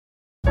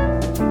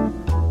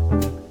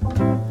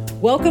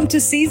Welcome to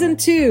Season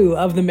 2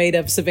 of the Made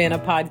of Savannah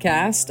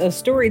podcast, a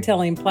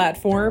storytelling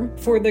platform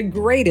for the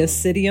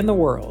greatest city in the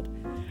world.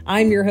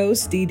 I'm your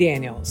host, Dee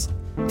Daniels.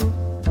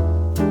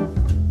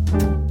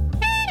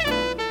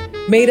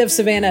 Made of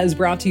Savannah is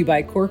brought to you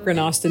by Corcoran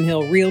Austin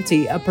Hill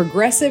Realty, a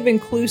progressive,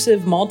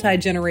 inclusive,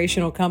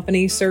 multi-generational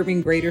company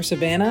serving Greater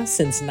Savannah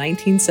since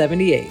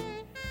 1978.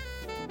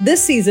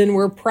 This season,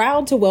 we're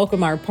proud to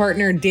welcome our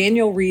partner,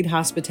 Daniel Reed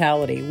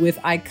Hospitality, with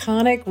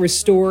iconic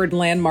restored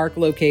landmark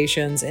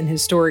locations in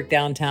historic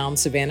downtown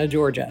Savannah,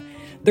 Georgia.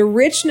 The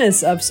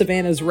richness of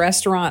Savannah's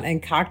restaurant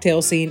and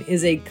cocktail scene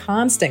is a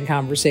constant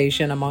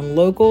conversation among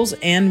locals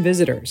and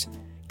visitors.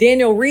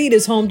 Daniel Reed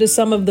is home to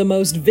some of the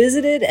most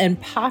visited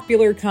and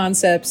popular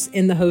concepts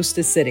in the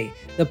hostess city: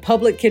 the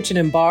Public Kitchen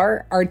and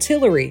Bar,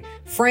 Artillery,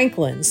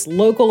 Franklin's,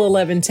 Local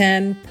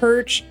 1110,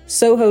 Perch,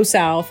 Soho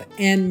South,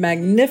 and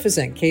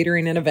magnificent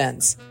catering and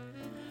events.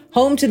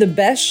 Home to the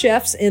best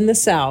chefs in the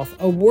South,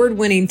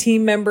 award-winning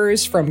team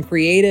members from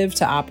creative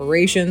to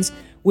operations,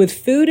 with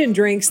food and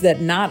drinks that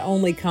not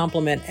only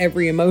complement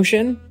every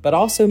emotion, but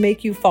also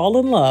make you fall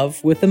in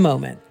love with the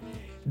moment.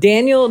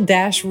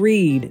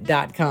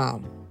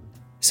 Daniel-Reed.com.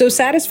 So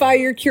satisfy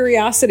your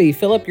curiosity,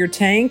 fill up your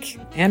tank,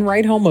 and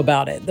write home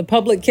about it. The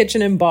Public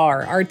Kitchen and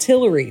Bar,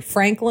 Artillery,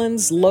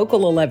 Franklin's, Local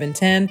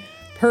 1110,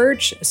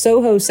 Perch,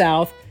 Soho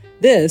South.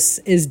 This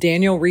is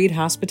Daniel Reed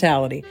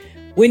Hospitality.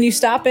 When you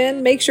stop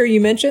in, make sure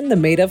you mention the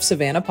Made of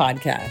Savannah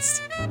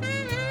podcast.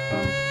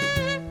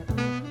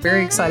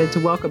 Very excited to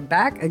welcome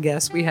back a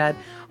guest we had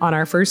on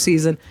our first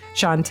season,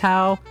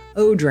 Chantal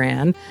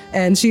Odran,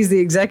 and she's the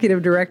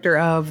executive director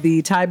of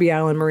the Tybee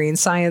Island Marine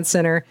Science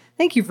Center.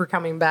 Thank you for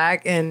coming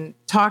back and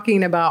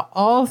talking about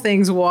all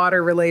things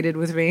water related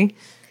with me.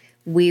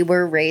 We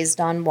were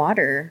raised on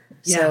water,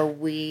 so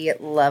we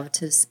love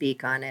to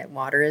speak on it.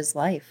 Water is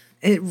life.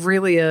 It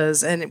really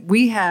is. And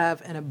we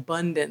have an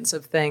abundance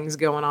of things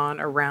going on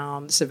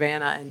around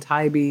Savannah and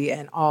Tybee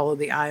and all of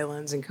the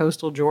islands in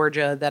coastal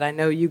Georgia that I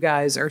know you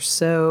guys are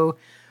so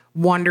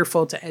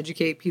wonderful to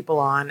educate people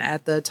on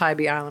at the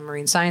Tybee Island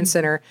Marine Science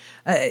Center.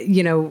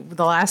 The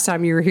last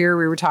time you were here,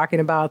 we were talking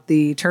about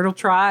the Turtle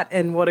Trot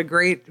and what a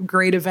great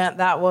event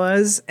that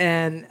was.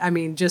 And I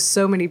mean, just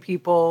so many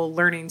people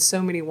learning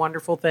so many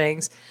wonderful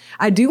things.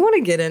 I do want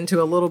to get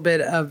into a little bit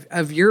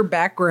of your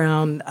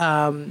background.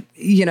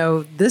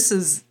 This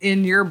is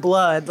in your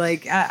blood.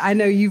 Like, I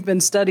know you've been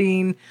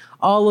studying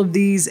all of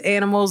these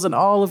animals and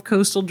all of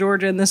coastal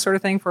Georgia and this sort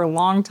of thing for a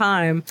long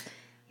time.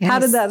 Yes. How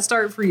did that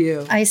start for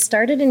you? I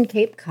started in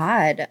Cape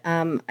Cod.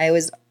 I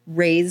was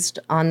raised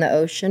on the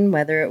ocean,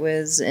 whether it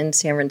was in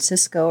San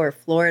Francisco or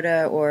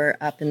Florida or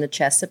up in the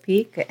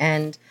Chesapeake.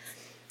 And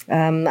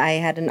I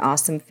had an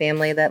awesome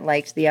family that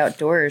liked the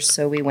outdoors,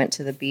 so we went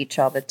to the beach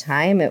all the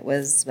time. It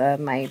was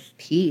my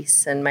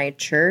peace and my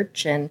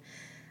church. And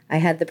I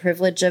had the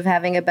privilege of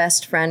having a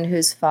best friend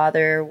whose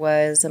father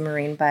was a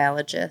marine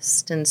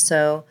biologist. And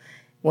so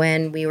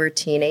when we were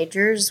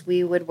teenagers,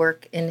 we would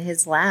work in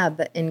his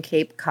lab in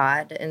Cape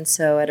Cod, and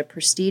so at a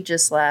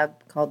prestigious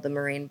lab called the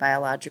Marine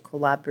Biological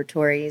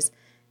Laboratories.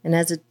 And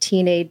as a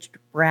teenage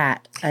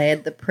brat, I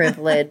had the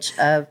privilege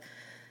of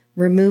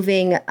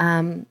removing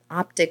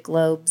optic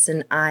lobes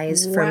and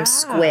eyes from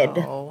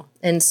squid.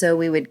 And so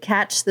we would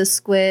catch the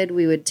squid,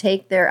 we would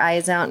take their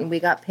eyes out, and we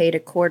got paid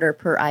 $0.25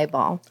 per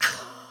eyeball.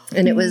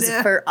 And it was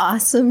for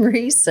awesome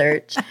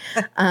research.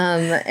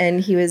 And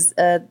he was...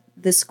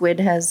 The squid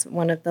has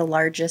one of the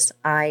largest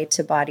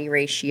eye-to-body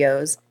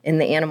ratios in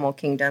the animal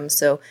kingdom,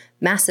 so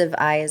massive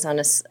eyes on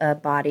a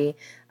body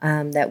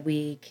that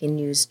we can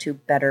use to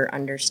better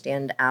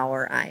understand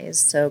our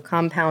eyes. So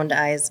compound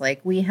eyes like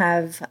we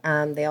have,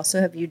 they also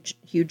have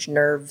huge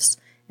nerves,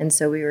 and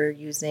so we were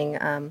using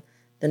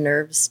the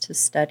nerves to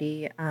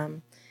study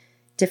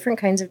different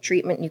kinds of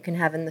treatment you can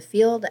have in the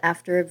field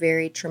after a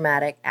very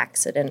traumatic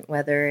accident,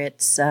 whether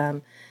it's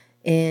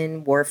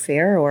in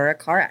warfare or a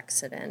car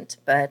accident.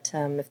 But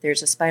if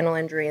there's a spinal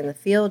injury in the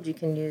field, you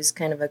can use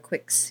kind of a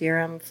quick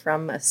serum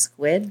from a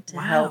squid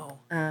to help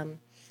kind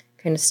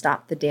of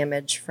stop the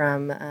damage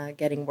from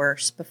getting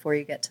worse before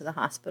you get to the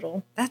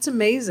hospital. That's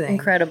amazing.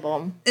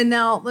 Incredible. And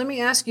now let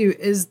me ask you,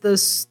 is the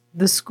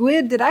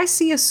squid, did I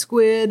see a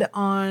squid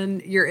on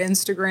your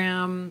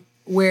Instagram?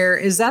 Where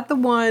is that the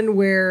one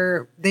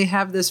where they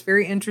have this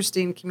very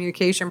interesting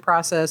communication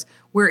process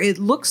where it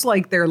looks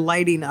like they're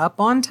lighting up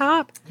on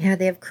top? Yeah,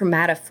 they have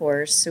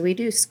chromatophores. So we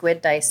do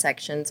squid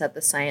dissections at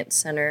the Science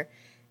Center,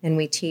 and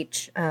we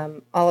teach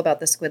all about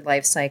the squid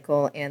life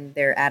cycle and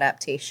their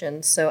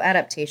adaptations. So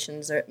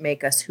adaptations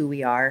make us who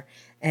we are,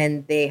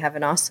 and they have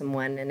an awesome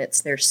one, and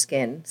it's their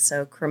skin.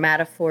 So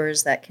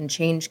chromatophores that can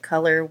change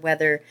color,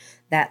 whether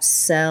that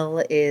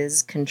cell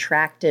is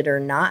contracted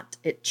or not,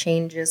 it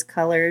changes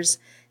colors.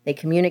 They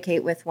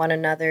communicate with one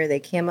another. They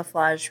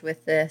camouflage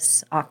with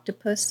this.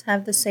 Octopus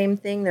have the same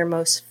thing. They're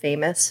most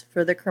famous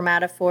for the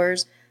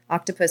chromatophores.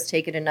 Octopus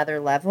take it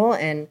another level,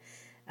 and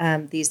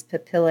these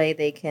papillae,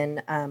 they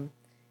can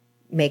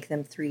make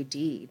them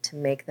 3D to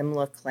make them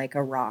look like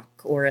a rock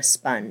or a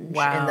sponge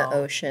in the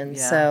ocean.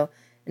 Yeah. So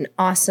an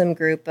awesome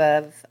group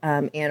of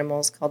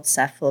animals called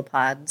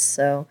cephalopods.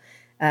 So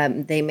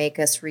they make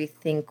us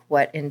rethink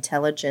what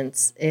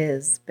intelligence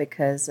is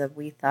because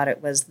we thought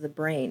it was the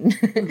brain.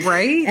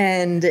 Right.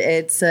 And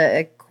it's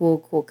a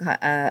cool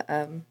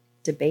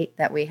debate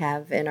that we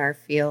have in our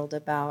field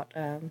about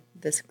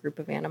this group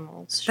of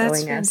animals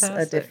showing us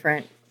a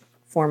different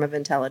form of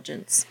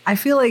intelligence. I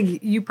feel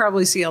like you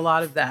probably see a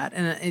lot of that.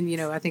 And you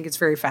know, I think it's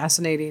very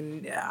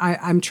fascinating.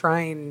 I'm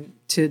trying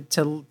to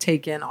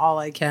take in all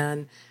I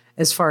can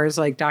as far as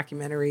like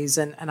documentaries.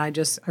 And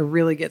I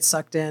really get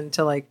sucked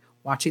into like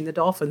watching the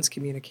dolphins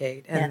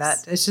communicate. And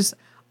that it's just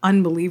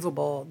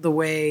unbelievable the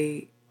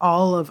way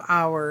all of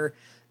our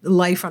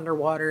life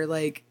underwater,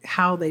 like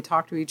how they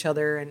talk to each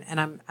other.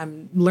 And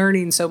I'm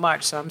learning so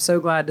much. So I'm so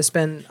glad to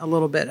spend a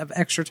little bit of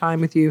extra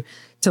time with you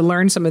to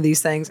learn some of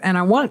these things. And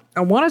I want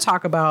to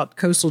talk about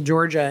coastal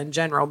Georgia in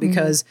general,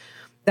 because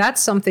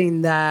that's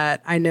something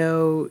that I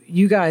know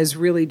you guys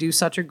really do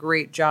such a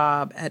great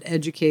job at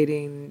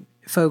educating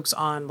folks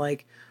on.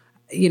 Like,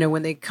 you know,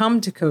 when they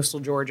come to coastal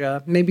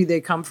Georgia, maybe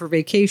they come for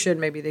vacation,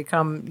 maybe they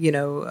come, you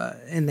know,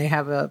 and they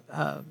have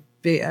a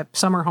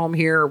summer home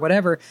here or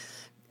whatever.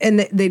 And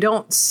they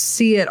don't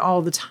see it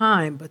all the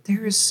time, but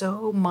there is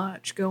so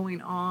much going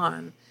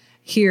on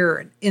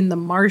here in the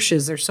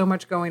marshes. There's so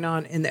much going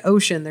on in the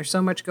ocean. There's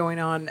so much going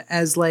on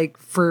as like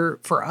for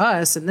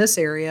us in this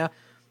area,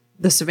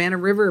 the Savannah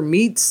River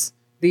meets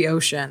the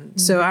ocean. Mm-hmm.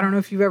 So I don't know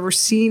if you've ever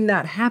seen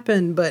that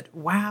happen, but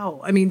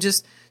wow. I mean,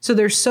 just so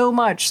there's so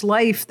much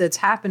life that's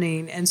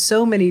happening and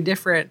so many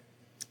different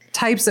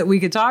types that we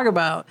could talk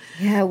about.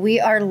 Yeah, we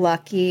are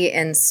lucky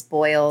and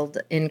spoiled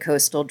in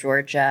coastal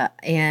Georgia,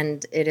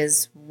 and it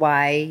is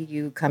why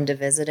you come to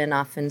visit and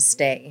often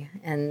stay.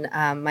 And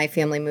my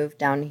family moved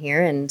down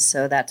here, and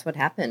so that's what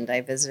happened.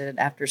 I visited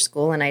after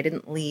school, and I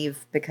didn't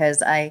leave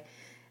because I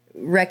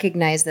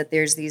recognize that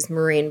there's these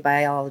marine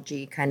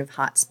biology kind of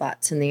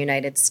hotspots in the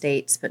United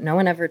States, but no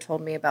one ever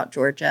told me about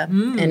Georgia,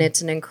 and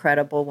it's an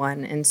incredible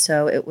one. And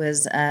so it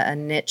was a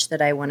niche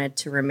that I wanted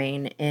to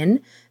remain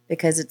in,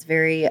 because it's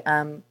very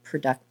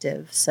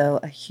productive. So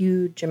a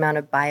huge amount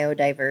of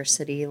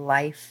biodiversity,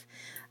 life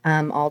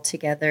all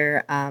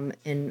together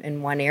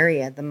in one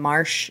area. The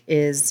marsh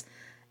is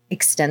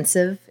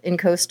extensive in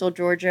coastal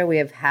Georgia. We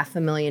have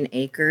 500,000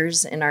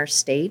 acres in our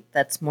state.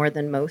 That's more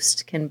than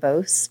most can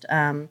boast.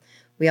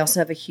 We also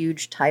have a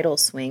huge tidal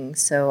swing.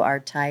 So our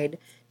tide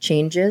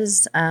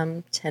changes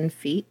 10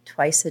 feet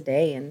twice a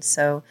day. And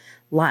so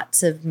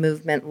lots of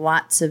movement,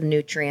 lots of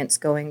nutrients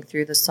going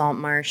through the salt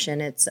marsh,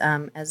 and it's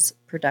as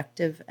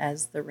productive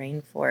as the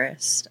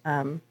rainforest.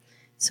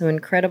 So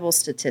incredible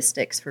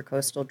statistics for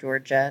coastal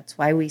Georgia. It's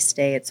why we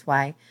stay. It's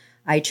why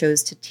I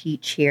chose to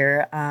teach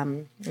here.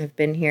 I've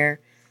been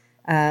here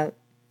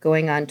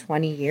going on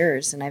 20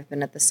 years, and I've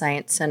been at the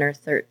Science Center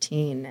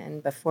 13.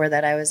 And before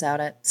that, I was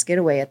out at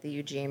Skidaway at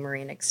the UGA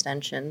Marine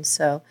Extension.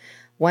 So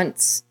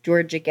once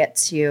Georgia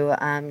gets you,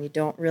 you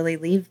don't really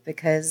leave,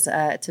 because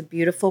it's a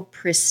beautiful,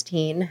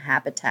 pristine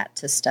habitat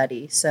to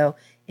study. So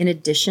in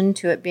addition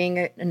to it being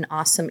an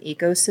awesome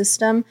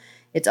ecosystem,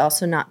 it's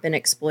also not been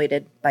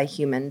exploited by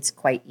humans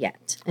quite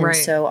yet. And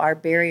so our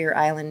barrier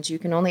islands, you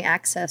can only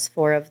access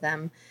 4 of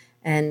them.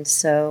 And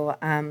so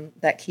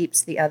that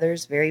keeps the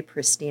others very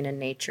pristine in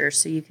nature.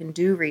 So you can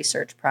do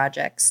research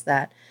projects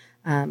that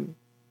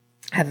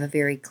have a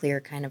very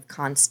clear kind of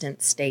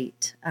constant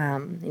state.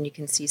 And you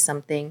can see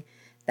something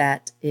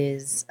that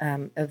is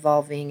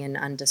evolving and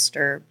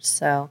undisturbed.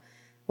 So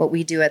what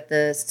we do at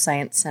the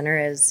Science Center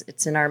is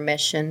it's in our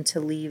mission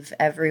to leave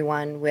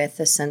everyone with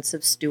a sense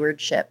of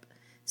stewardship.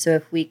 So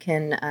if we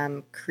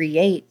can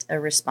create a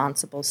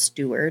responsible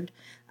steward,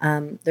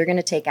 they're going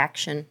to take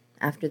action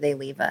after they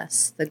leave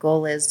us. The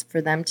goal is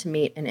for them to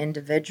meet an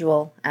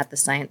individual at the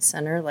Science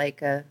Center,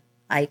 like a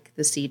Ike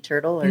the sea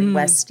turtle or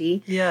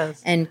Westy,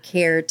 and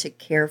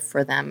care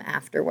for them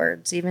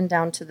afterwards, even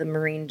down to the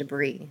marine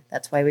debris.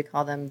 That's why we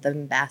call them the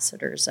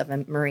ambassadors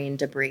of marine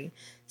debris.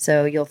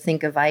 So you'll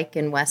think of Ike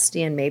and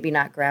Westy and maybe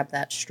not grab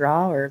that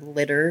straw or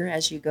litter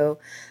as you go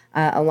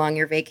along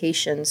your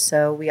vacation.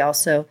 So we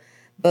also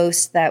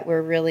boast that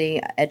we're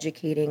really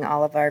educating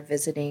all of our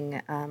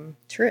visiting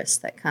tourists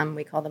that come.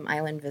 We call them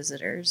island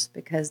visitors,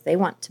 because they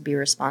want to be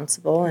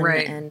responsible,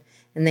 and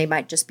they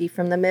might just be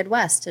from the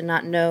Midwest and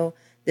not know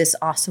this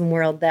awesome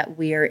world that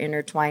we are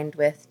intertwined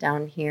with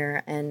down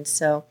here. And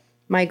so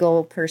my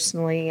goal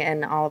personally,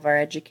 and all of our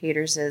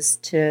educators, is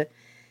to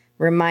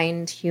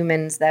remind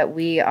humans that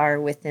we are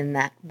within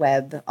that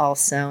web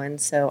also.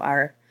 And so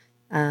our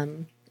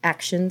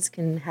actions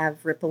can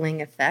have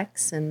rippling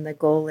effects. And the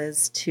goal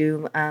is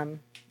to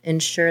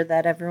ensure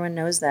that everyone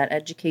knows that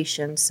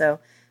education. So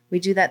we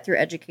do that through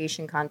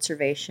education,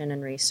 conservation,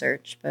 and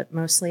research, but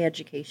mostly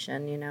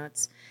education. You know,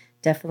 it's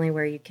definitely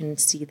where you can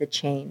see the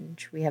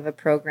change. We have a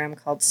program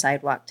called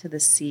Sidewalk to the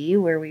Sea,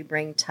 where we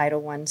bring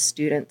Title I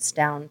students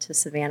down to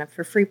Savannah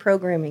for free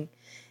programming,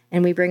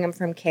 and we bring them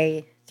from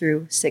K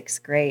through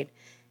 6th grade.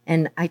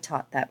 And I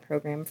taught that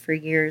program for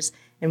years.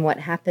 And what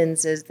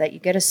happens is that you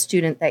get a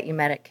student that you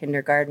met at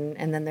kindergarten,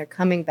 and then they're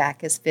coming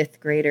back as 5th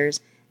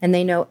graders, And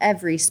they know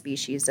every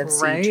species of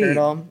Right. sea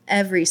turtle,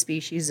 every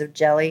species of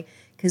jelly,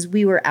 because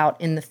we were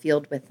out in the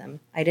field with them.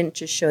 I didn't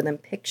just show them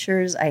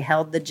pictures. I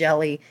held the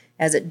jelly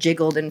as it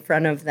jiggled in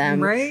front of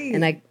them. Right.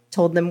 And I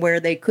told them where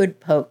they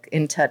could poke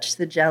and touch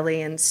the jelly.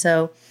 And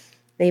so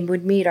they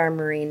would meet our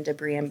marine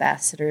debris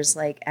ambassadors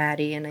like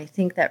Addie. And I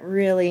think that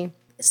really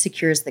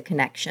secures the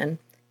connection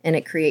and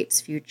it creates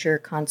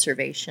future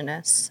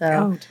conservationists.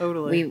 So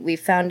totally. we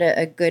found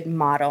a good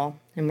model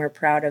and we're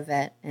proud of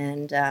it.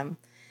 And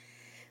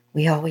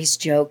we always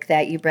joke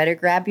that you better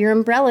grab your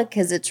umbrella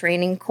because it's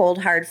raining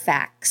cold, hard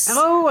facts.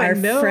 Oh, I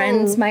know. Our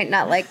friends might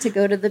not like to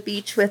go to the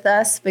beach with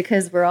us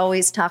because we're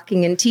always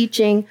talking and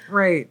teaching.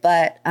 Right.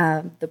 But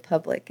the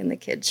public and the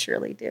kids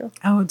surely do.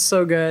 Oh, it's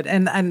so good.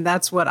 And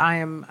that's what I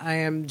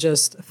am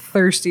just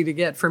thirsty to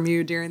get from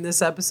you during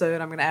this episode.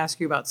 I'm going to ask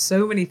you about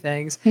so many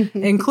things,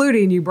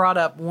 including you brought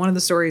up one of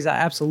the stories I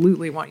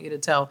absolutely want you to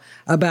tell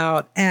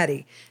about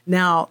Addie.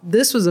 Now,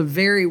 this was a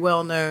very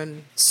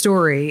well-known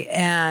story.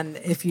 And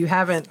if you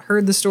haven't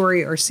heard the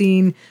story or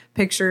seen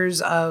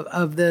pictures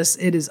of this,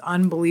 it is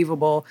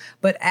unbelievable.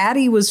 But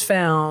Addie was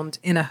found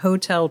in a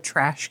hotel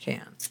trash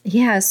can.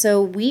 Yeah,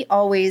 so we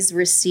always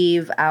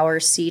receive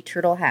our sea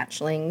turtle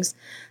hatchlings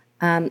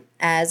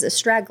as a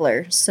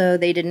straggler. So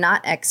they did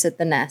not exit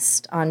the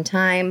nest on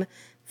time.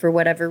 For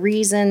whatever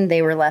reason,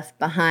 they were left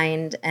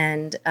behind.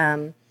 And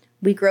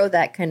we grow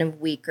that kind of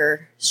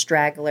weaker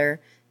straggler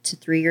to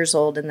 3 years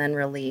old and then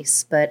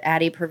release. But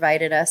Addie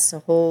provided us a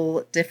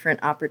whole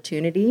different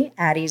opportunity.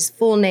 Addie's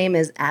full name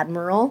is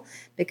Admiral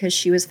because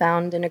she was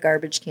found in a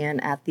garbage can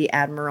at the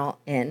Admiral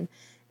Inn.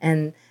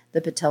 And the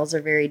Patels are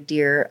very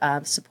dear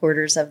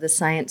supporters of the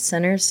Science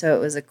Center, so it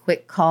was a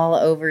quick call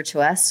over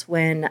to us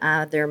when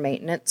their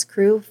maintenance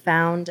crew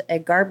found a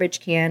garbage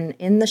can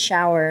in the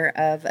shower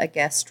of a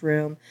guest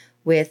room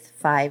with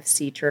 5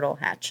 sea turtle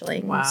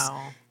hatchlings.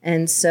 Wow.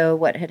 And so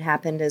what had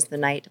happened is the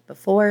night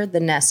before,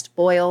 the nest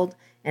boiled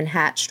and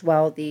hatched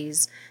while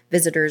these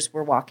visitors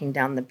were walking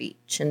down the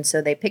beach. And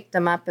so they picked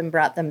them up and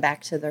brought them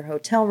back to their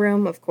hotel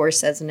room. Of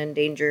course, as an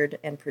endangered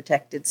and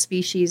protected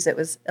species, it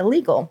was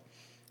illegal.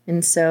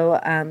 And so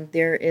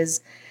there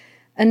is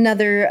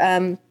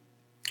another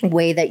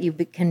way that you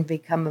can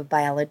become a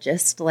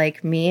biologist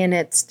like me, and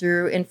it's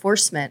through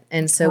enforcement.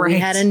 And so we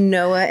had a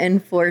NOAA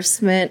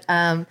enforcement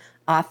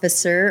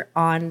officer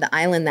on the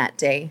island that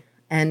day.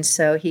 And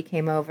so he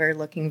came over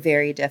looking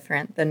very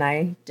different than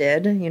I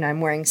did. You know,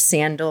 I'm wearing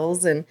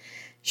sandals and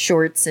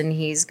shorts, and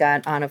he's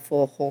got on a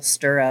full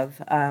holster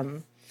of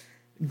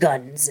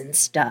guns and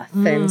stuff.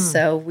 And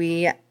so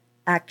we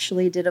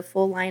actually did a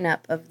full lineup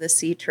of the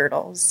sea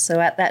turtles. So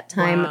at that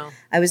time,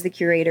 I was the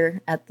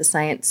curator at the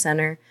Science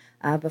Center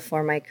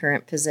before my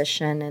current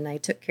position, and I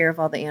took care of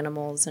all the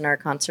animals in our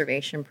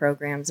conservation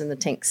programs and the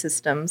tank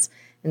systems.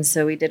 And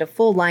so we did a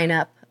full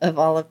lineup of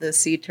all of the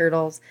sea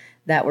turtles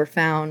that were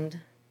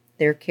found,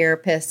 their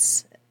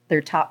carapace,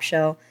 their top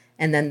shell,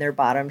 and then their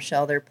bottom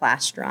shell, their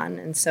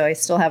plastron. And so I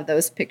still have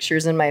those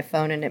pictures in my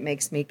phone, and it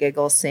makes me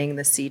giggle seeing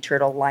the sea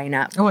turtle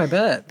lineup. Oh, I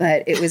bet.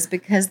 But it was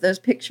because those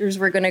pictures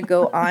were going to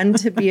go on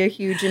to be a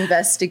huge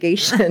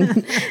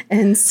investigation.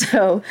 And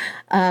so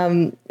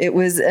it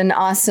was an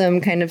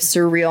awesome kind of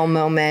surreal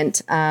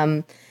moment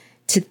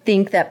to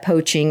think that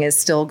poaching is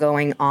still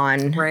going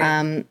on.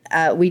 Right.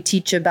 We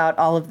teach about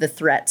all of the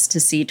threats to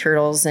sea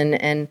turtles,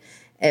 and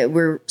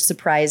we're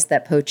surprised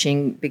that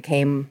poaching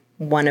became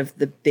one of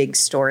the big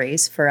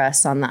stories for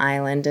us on the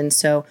island. And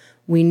so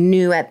we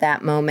knew at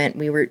that moment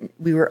we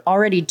were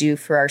already due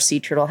for our sea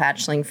turtle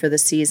hatchling for the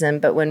season.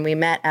 But when we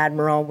met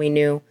Admiral, we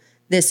knew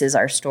this is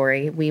our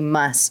story. We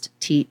must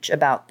teach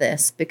about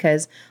this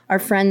because our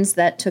friends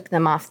that took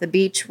them off the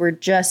beach were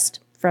just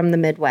from the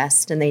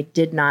Midwest and they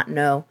did not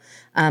know.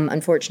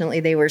 Unfortunately,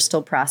 they were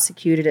still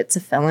prosecuted. It's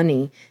a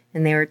felony.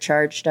 And they were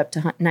charged up to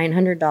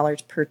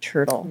 $900 per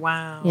turtle.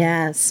 Wow.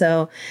 Yeah.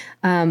 So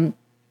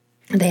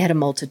they had a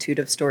multitude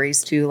of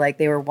stories, too. Like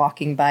they were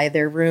walking by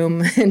their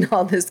room and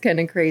all this kind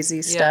of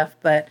crazy stuff.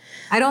 But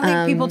I don't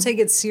think people take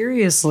it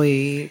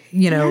seriously,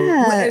 you know,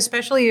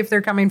 especially if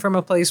they're coming from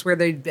a place where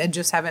they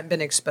just haven't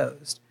been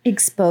exposed.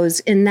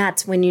 And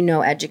that's when you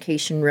know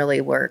education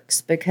really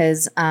works.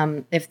 Because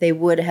if they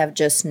would have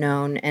just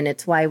known, and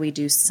it's why we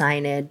do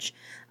signage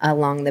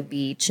along the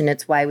beach, and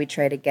it's why we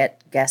try to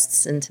get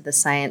guests into the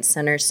Science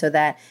Center so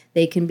that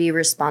they can be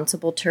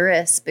responsible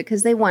tourists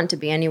because they want to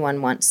be,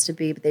 anyone wants to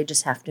be, but they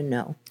just have to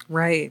know.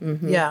 Right.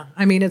 Mm-hmm. Yeah.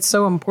 I mean, it's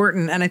so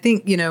important. And I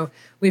think, you know,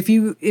 if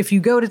you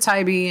go to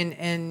Tybee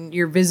and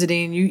you're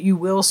visiting, you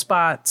will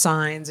spot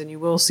signs and you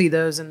will see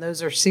those, and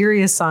those are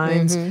serious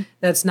signs. Mm-hmm.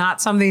 That's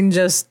not something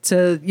just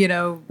to, you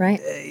know,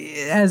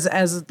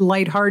 as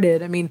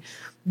lighthearted. I mean,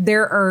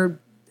 there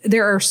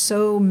are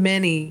so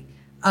many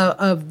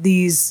of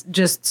these,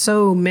 just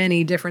so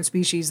many different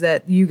species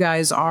that you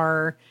guys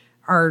are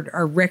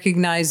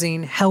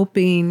recognizing,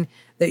 helping,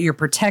 that you're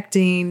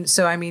protecting.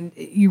 So, I mean,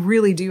 you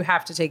really do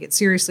have to take it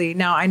seriously.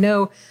 Now, I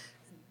know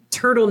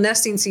turtle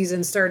nesting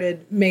season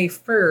started May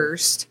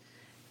 1st,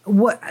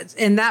 What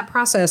in that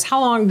process, how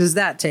long does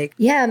that take?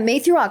 Yeah, May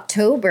through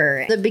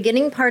October. The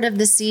beginning part of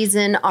the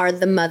season are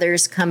the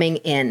mothers coming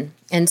in.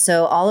 And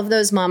so all of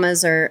those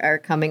mamas are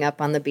coming up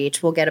on the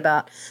beach. We'll get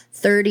about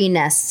 30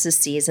 nests a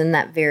season.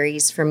 That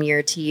varies from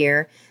year to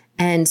year.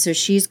 And so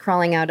she's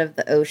crawling out of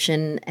the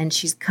ocean and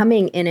she's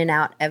coming in and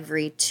out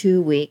every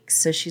 2 weeks.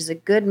 So she's a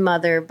good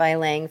mother by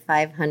laying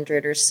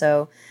 500 or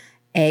so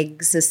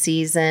eggs a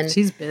season.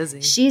 She's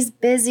busy. She's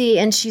busy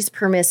and she's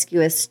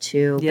promiscuous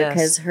too, Yes.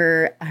 because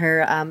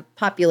her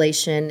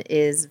population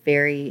is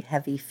very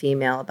heavy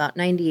female, about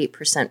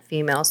 98%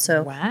 female.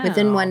 So Wow.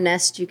 within one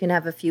nest, you can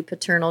have a few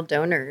paternal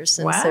donors.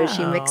 And so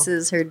she Wow.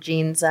 mixes her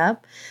genes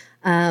up.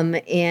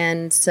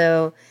 And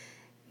so,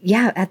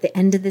 yeah, at the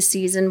end of the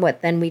season,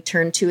 what then we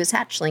turn to is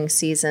hatchling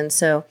season.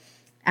 So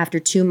after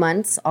 2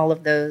 months, all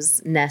of those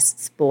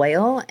nests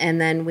boil, and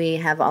then we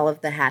have all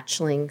of the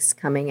hatchlings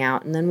coming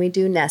out. And then we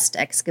do nest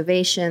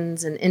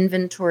excavations and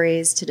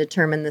inventories to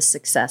determine the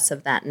success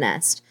of that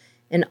nest.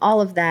 And all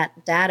of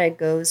that data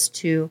goes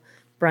to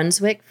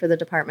Brunswick for the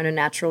Department of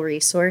Natural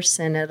Resource,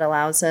 and it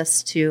allows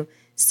us to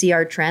see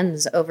our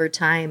trends over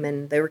time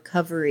and the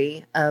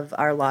recovery of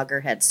our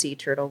loggerhead sea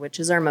turtle, which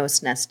is our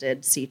most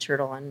nested sea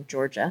turtle in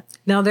Georgia.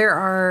 Now there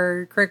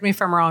are, correct me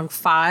if I'm wrong,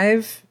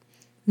 5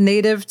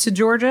 native to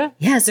Georgia?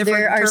 Yes, Different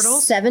there are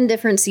turtles? 7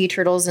 different sea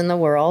turtles in the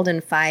world,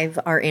 and 5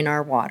 are in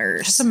our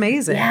waters. That's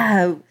amazing.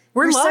 Yeah.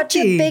 We're such a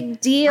lucky.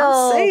 big deal.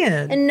 I'm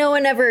saying. And no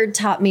one ever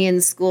taught me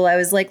in school. I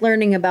was like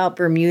learning about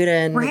Bermuda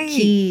and Right. the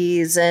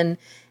Keys and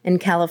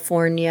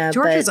California.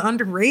 Georgia's but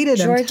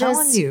underrated, I'm telling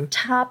Georgia's you.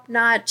 top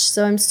notch.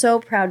 So I'm so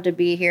proud to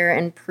be here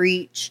and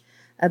preach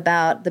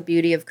about the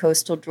beauty of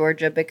coastal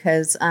Georgia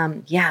because,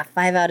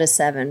 5 out of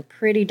 7,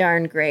 pretty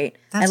darn great.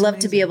 That's I love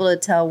to be amazing. able to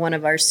tell one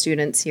of our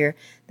students here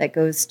that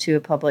goes to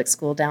a public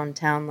school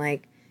downtown,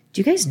 like, do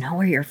you guys know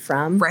where you're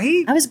from?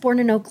 Right. I was born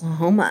in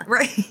Oklahoma.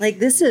 Right. Like,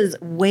 this is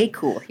way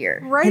cool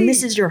here. Right. And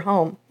this is your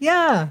home.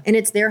 Yeah, And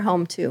it's their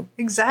home, too.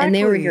 exactly. And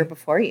they were here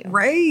before you.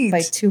 Right.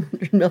 By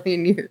 200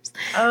 million years.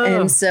 Oh.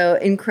 And so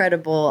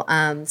incredible.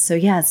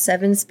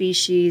 7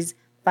 species,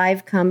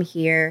 5 come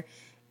here,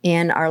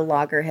 and our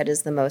loggerhead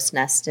is the most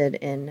nested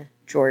in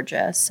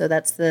Georgia. So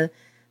that's the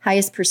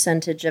highest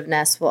percentage of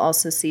nests. We'll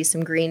also see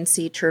some green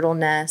sea turtle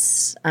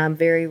nests,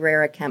 very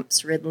rare a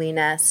Kemp's Ridley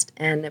nest,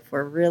 and if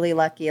we're really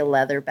lucky, a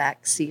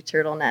leatherback sea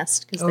turtle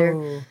nest because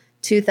they're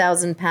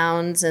 2,000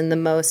 pounds and the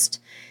most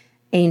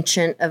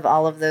ancient of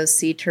all of those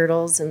sea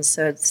turtles, and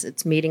so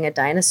it's meeting a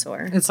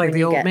dinosaur. It's like when the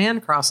you old get- man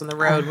crossing the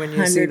road when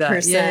you see that.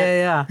 100%.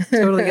 Yeah.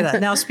 Totally get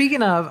that. Now,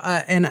 speaking of,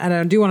 and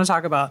I do want to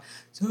talk about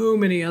so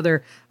many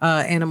other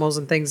animals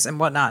and things and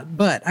whatnot,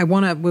 but I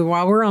want to,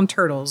 while we're on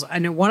turtles, I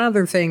know one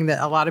other thing that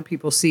a lot of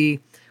people see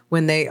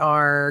when they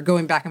are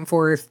going back and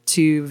forth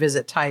to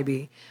visit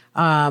Tybee,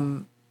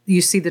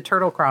 you see the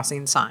turtle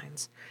crossing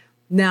signs.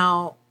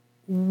 Now,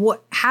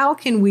 how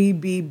can we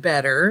be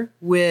better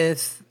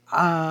with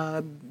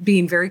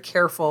being very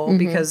careful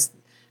because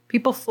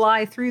people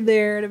fly through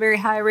there at a very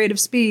high rate of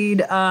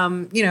speed.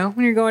 When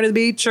you're going to the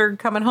beach or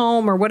coming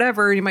home or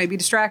whatever, you might be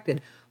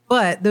distracted.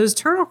 But those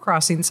turtle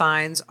crossing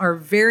signs are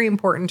very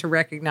important to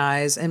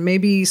recognize and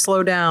maybe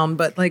slow down.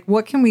 But like,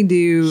 what can we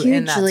do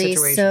in that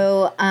situation?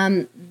 So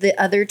the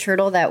other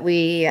turtle that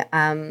we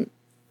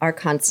are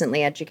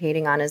constantly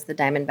educating on is the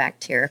diamondback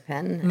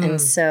terrapin. And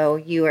so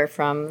you are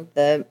from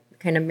the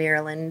kind of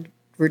Maryland,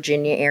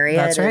 Virginia area.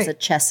 That's It is right. a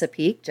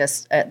Chesapeake.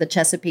 Just the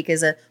Chesapeake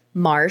is a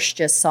marsh,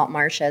 just salt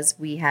marsh as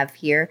we have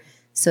here.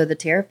 So the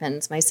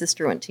terrapins, my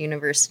sister went to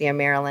University of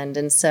Maryland,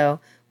 and so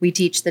we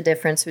teach the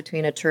difference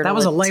between a turtle. That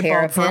was a and light bulb for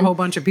a terrapin. whole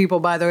bunch of people,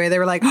 by the way. They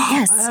were like,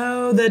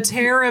 oh, the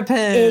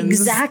terrapins.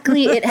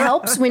 Exactly. It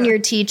helps when you're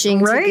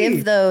teaching Right. to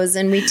give those.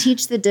 And we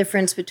teach the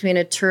difference between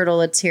a turtle,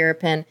 a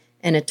terrapin,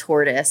 and a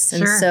tortoise.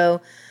 And Sure.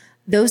 so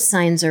those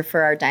signs are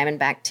for our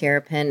diamondback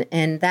terrapin.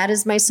 And that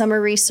is my summer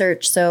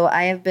research. So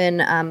I have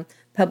been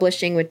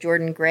publishing with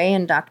Jordan Gray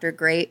and Dr.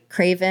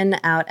 Craven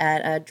out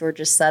at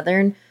Georgia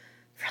Southern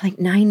for like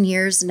 9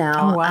 years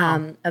now. Oh,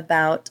 wow.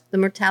 About the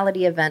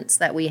mortality events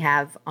that we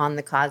have on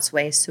the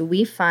causeway. So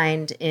we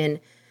find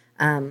in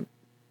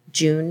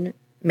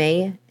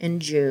May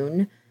and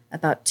June,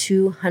 about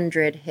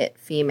 200 hit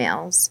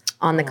females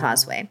on the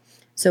causeway.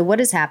 So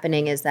what is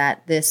happening is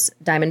that this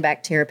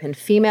diamondback terrapin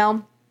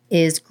female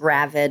is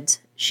gravid.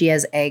 She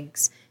has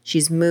eggs.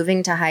 She's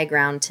moving to high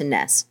ground to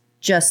nest,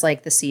 just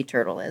like the sea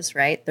turtle is,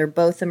 right? They're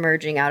both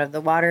emerging out of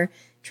the water,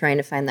 trying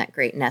to find that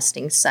great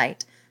nesting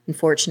site.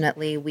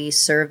 Unfortunately, we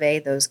survey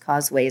those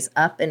causeways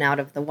up and out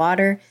of the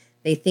water.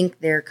 They think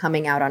they're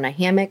coming out on a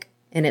hammock,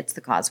 and it's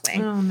the causeway.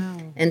 Oh,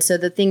 no. And so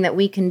the thing that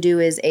we can do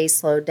is A,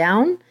 slow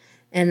down,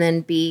 and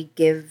then B,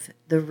 give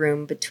the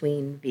room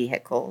between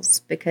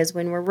vehicles. Because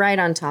when we're right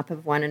on top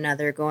of one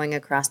another going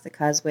across the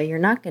causeway, you're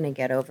not going to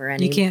get over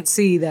any. You can't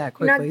see that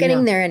quickly. You're not getting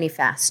yeah. there any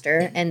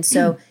faster. And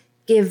so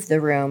give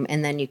the room,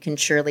 and then you can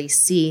surely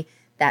see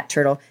that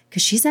turtle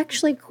because she's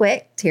actually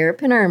quick.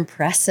 Terrapin are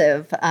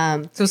impressive.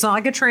 So it's not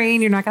like a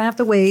train. You're not going to have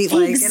to wait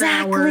like an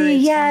hour.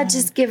 Yeah,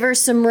 just give her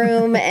some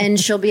room and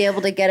she'll be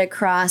able to get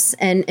across.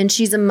 And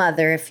she's a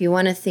mother. If you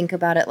want to think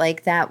about it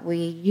like that, we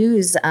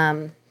use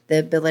the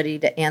ability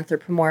to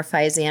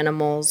anthropomorphize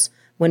animals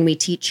when we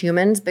teach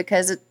humans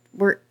because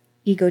we're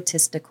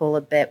egotistical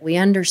a bit. We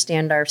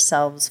understand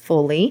ourselves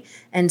fully.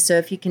 And so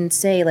if you can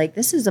say, like,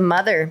 this is a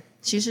mother,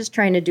 she's just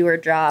trying to do her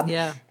job.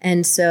 Yeah.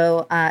 And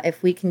so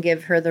if we can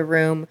give her the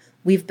room,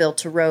 we've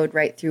built a road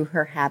right through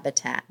her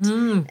habitat.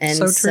 And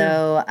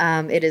so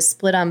it is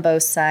split on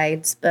both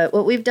sides. But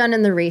what we've done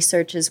in the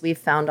research is we've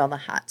found all the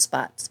hot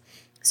spots.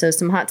 So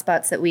some hot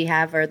spots that we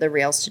have are the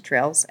rails to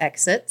trails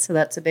exit. So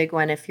that's a big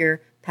one if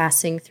you're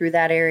passing through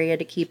that area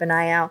to keep an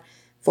eye out.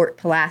 Fort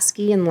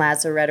Pulaski and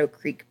Lazaretto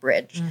Creek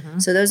Bridge.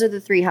 So those are the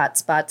 3 hot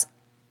spots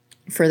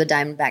for the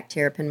diamondback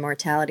terrapin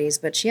mortalities.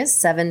 But she has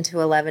 7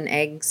 to 11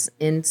 eggs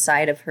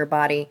inside of her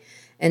body.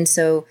 And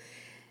so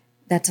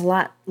that's a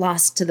lot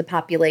lost to the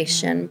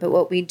population. But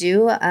what we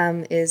do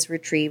is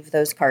retrieve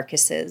those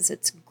carcasses.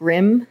 It's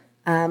grim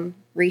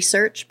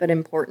research, but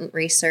important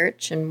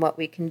research. And what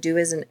we can do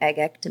is an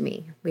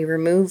eggectomy. We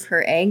remove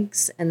her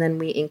eggs and then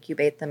we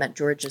incubate them at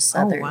Georgia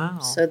Southern. Oh, wow.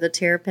 So the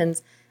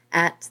terrapins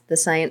at the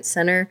Science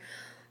Center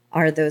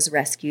are those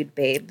rescued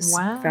babes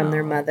from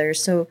their mother.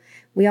 So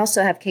we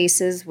also have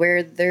cases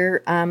where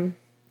they're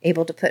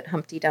able to put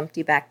Humpty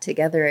Dumpty back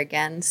together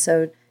again.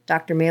 So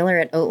Dr. Mailer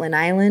at Oatland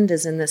Island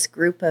is in this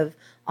group of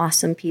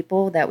awesome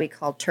people that we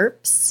call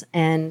Terps.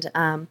 And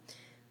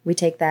we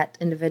take that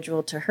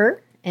individual to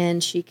her,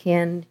 and she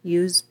can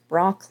use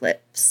bra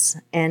clips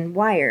and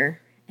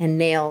wire and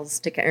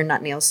nails,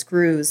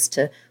 screws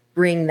to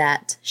bring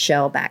that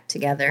shell back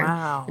together.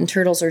 Wow. And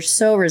turtles are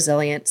so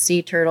resilient,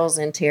 sea turtles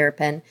and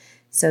terrapin.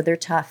 So they're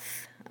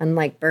tough,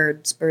 unlike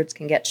birds. Birds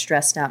can get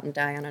stressed out and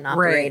die on an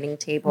operating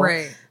table.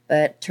 Right.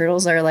 But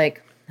turtles are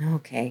like,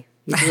 okay,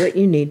 you do what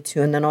you need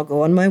to, and then I'll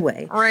go on my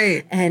way.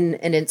 Right. And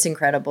it's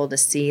incredible to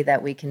see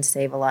that we can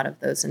save a lot of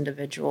those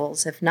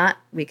individuals. If not,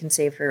 we can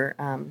save her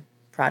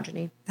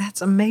progeny.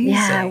 That's amazing.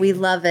 Yeah, we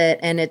love it.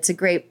 And it's a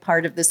great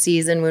part of the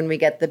season when we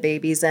get the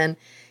babies in.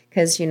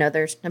 Because,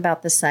 they're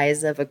about the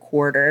size of a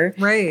quarter.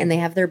 Right. And they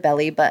have their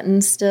belly button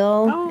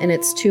still. And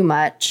it's too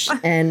much.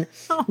 And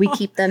we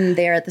keep them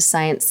there at the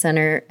Science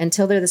Center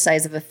until they're the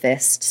size of a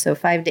fist. So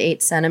 5 to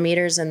 8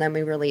 centimeters. And then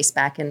we release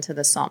back into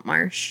the salt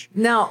marsh.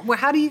 Now,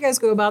 how do you guys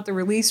go about the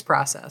release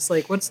process?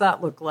 Like, what's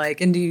that look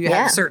like? And do you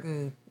have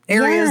certain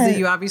areas that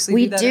you obviously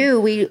we do that do.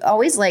 in? We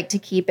always like to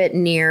keep it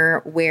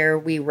near where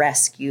we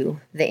rescue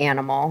the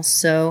animal.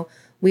 So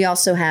we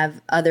also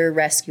have other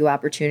rescue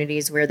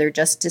opportunities where they're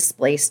just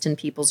displaced in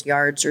people's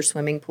yards or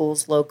swimming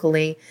pools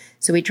locally.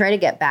 So we try to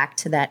get back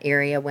to that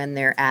area when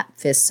they're at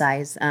fist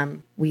size.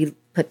 We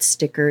put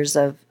stickers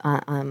of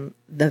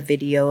the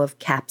video of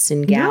caps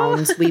and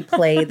gowns. We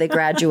play the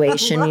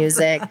graduation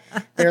music.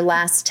 Their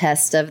last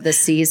test of the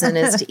season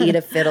is to eat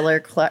a fiddler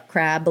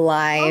crab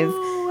live.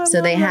 So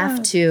they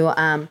have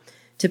to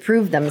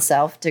prove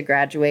themselves to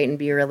graduate and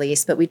be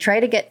released. But we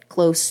try to get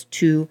close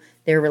to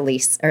their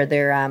release or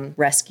their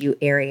rescue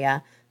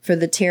area. For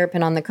the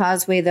terrapin on the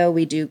causeway, though,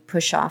 we do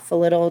push off a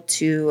little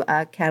to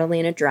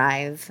Catalina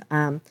Drive,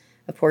 a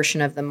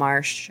portion of the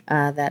marsh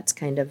that's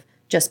kind of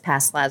just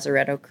past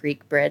Lazaretto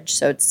Creek Bridge.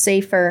 So it's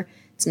safer.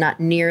 It's not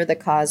near the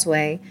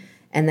causeway.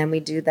 And then we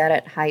do that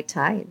at high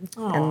tide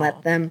and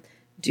let them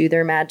do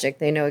their magic.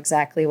 They know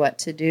exactly what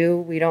to do.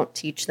 We don't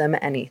teach them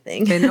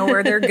anything. They know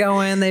where they're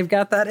going. They've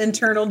got that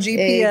internal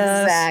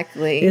GPS.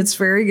 Exactly. It's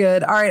very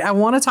good. All right. I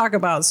want to talk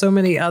about so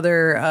many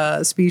other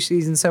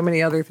species and so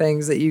many other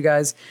things that you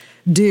guys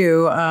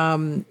do.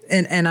 And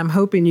I'm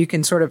hoping you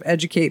can sort of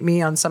educate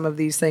me on some of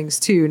these things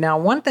too. Now,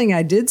 one thing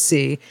I did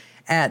see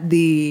at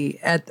the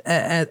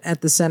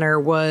center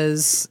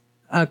was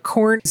a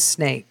corn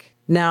snake.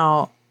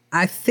 Now,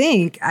 I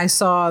think I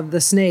saw the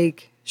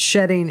snake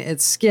shedding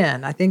its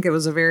skin. I think it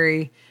was a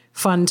very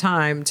fun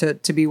time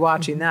to be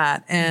watching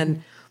that.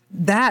 And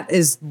that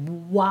is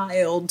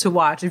wild to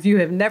watch. If you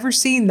have never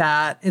seen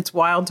that, it's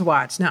wild to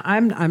watch. Now,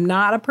 I'm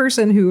not a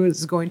person who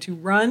is going to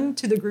run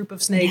to the group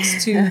of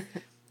snakes to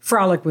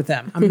frolic with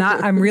them.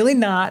 I'm really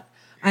not.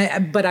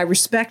 But I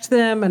respect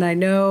them, and I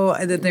know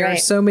that there are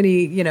so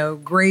many,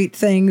 great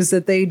things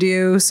that they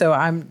do. So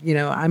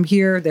I'm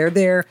here, they're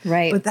there.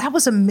 Right. But that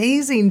was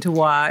amazing to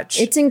watch.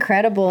 It's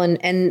incredible.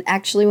 And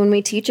actually, when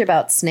we teach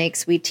about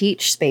snakes, we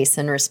teach space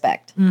and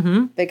respect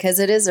because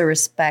it is a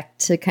respect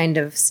to kind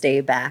of stay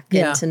back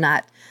and to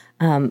not,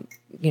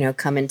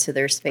 come into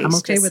their space. I'm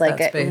okay with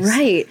that space.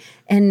 Right.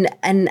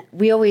 And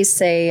we always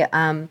say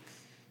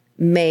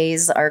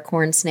Maze, our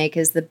corn snake,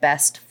 is the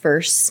best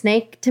first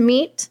snake to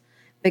meet.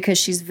 Because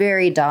she's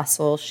very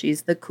docile.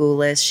 She's the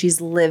coolest.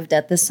 She's lived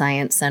at the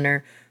Science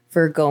Center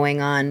for going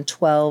on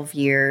 12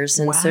 years.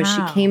 And so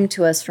she came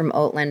to us from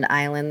Oatland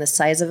Island, the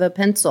size of a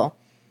pencil.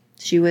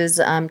 She was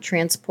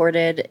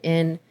transported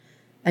in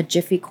a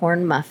Jiffy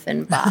Corn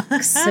muffin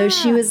box. So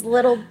she was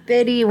little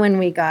bitty when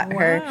we got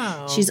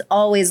her. She's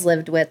always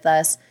lived with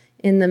us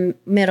in the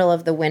middle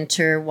of the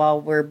winter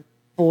while we're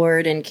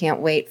bored and can't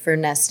wait for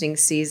nesting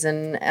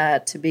season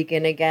to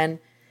begin again,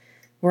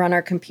 we're on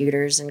our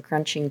computers and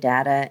crunching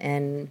data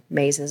and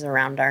mazes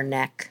around our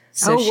neck.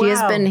 So she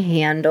has been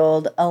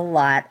handled a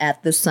lot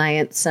at the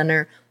Science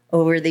Center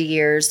over the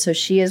years. So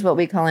she is what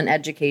we call an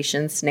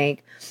education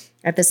snake.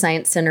 At the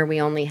Science Center, we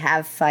only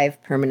have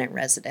 5 permanent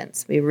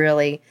residents. We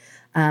really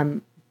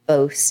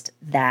boast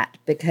that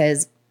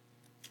because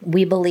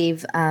we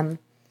believe,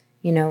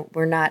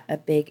 we're not a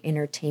big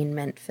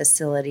entertainment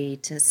facility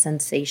to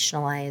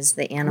sensationalize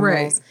the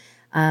animals.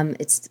 Right.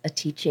 It's a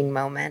teaching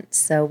moment.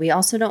 So we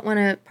also don't want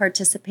to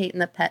participate in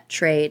the pet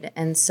trade.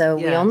 And so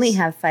we only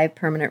have 5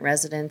 permanent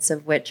residents,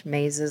 of which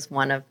Maze is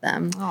one of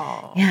them.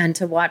 Aww. Yeah, and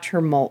to watch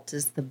her molt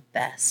is the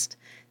best.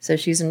 So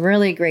she's in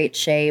really great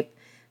shape.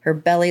 Her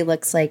belly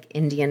looks like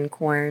Indian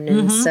corn.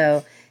 And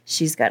so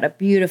she's got a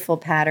beautiful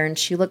pattern.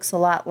 She looks a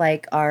lot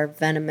like our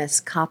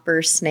venomous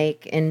copper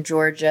snake in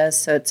Georgia.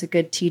 So it's a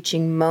good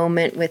teaching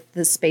moment with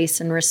the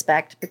space and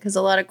respect because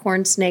a lot of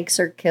corn snakes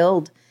are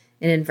killed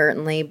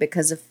inadvertently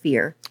because of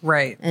fear.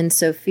 Right. And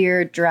so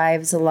fear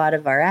drives a lot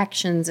of our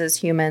actions as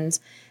humans.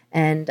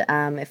 And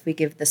if we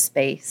give the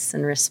space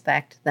and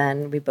respect,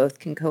 then we both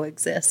can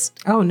coexist.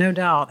 Oh, no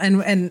doubt.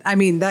 And I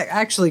mean, that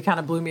actually kind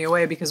of blew me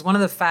away because one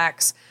of the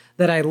facts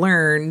that I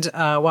learned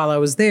while I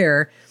was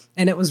there,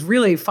 and it was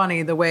really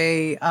funny the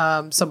way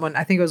someone,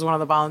 I think it was one of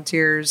the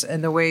volunteers,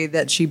 and the way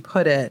that she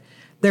put it,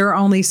 there are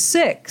only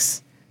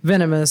 6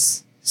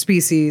 venomous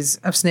species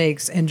of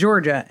snakes in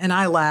Georgia. And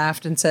I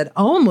laughed and said,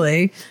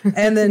 only.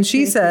 And then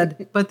she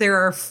said, but there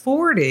are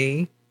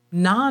 40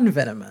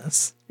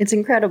 non-venomous. It's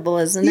incredible,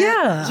 isn't it?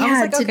 Yeah.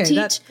 I was like, okay,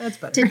 that's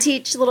better. To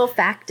teach little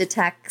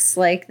fact-attacks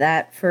like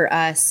that for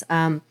us,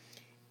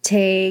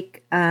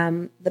 take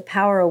the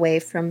power away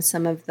from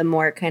some of the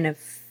more kind of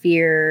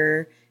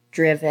fear-driven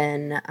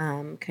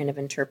kind of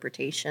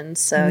interpretations.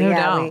 So, No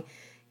doubt.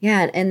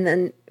 And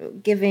then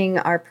giving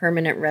our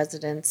permanent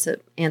residents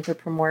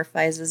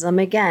anthropomorphizes them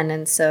again.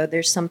 And so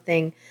there's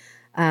something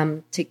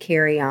to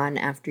carry on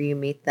after you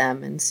meet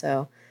them. And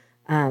so,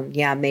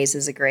 Maze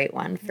is a great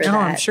one for that.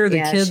 I'm sure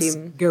the kids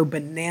go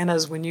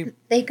bananas when you...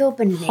 They go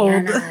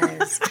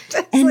bananas.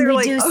 And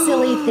we do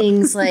silly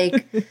things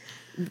like...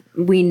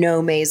 We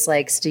know Maze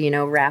likes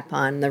to, wrap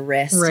on the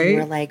wrist. Right. And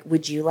we're like,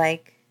 would you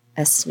like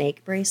a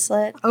snake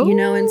bracelet? Oh.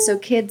 And so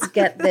kids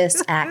get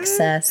this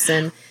access.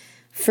 And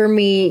for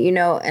me,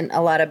 and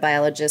a lot of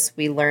biologists,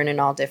 we learn in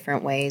all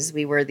different ways.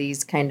 We were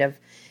these kind of,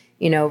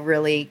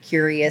 really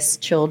curious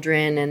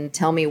children, and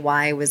Tell Me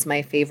Why was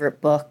my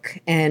favorite book.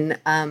 And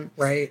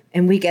right.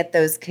 And we get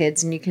those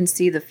kids, and you can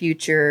see the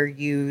future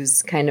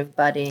use kind of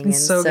budding.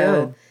 It's so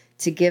good.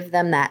 To give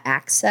them that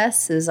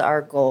access is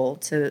our goal,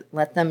 to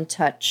let them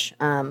touch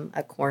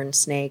a corn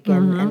snake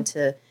and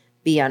to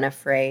be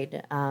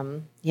unafraid.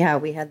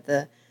 We had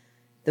the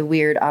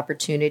weird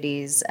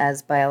opportunities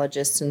as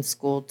biologists in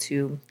school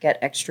to get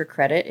extra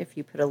credit if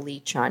you put a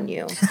leech on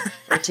you,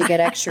 or to get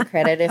extra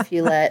credit if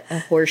you let a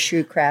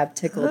horseshoe crab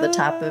tickle the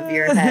top of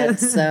your head.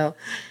 So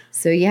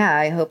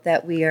I hope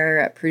that we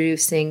are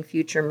producing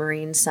future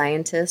marine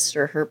scientists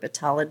or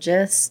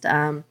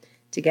herpetologists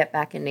to get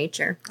back in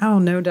nature. Oh,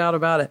 no doubt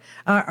about it.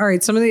 All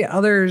right. Some of the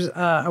others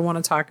I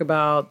want to talk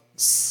about: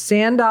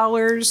 sand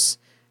dollars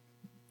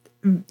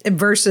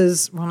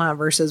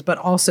but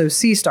also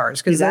sea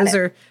stars, because those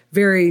are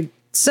very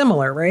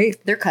similar, right?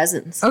 They're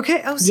cousins.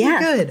 Okay. Oh, so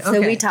good. Okay.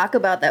 So we talk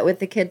about that with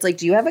the kids. Like,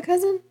 do you have a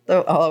cousin?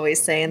 They'll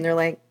always say, and they're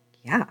like,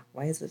 yeah,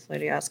 why is this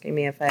lady asking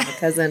me if I have a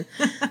cousin?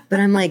 But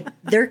I'm like,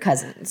 they're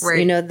cousins.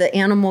 Right. The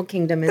animal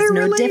kingdom is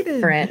related.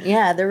 Different.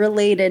 Yeah, they're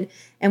related.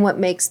 And what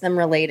makes them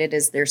related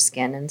is their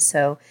skin. And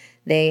so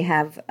they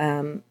have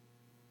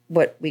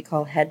what we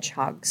call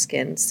hedgehog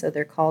skin. So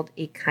they're called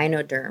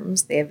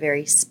echinoderms. They have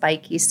very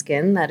spiky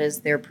skin. That is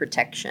their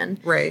protection.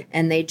 Right.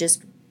 And they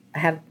just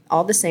have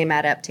all the same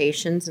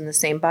adaptations and the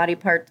same body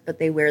parts, but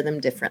they wear them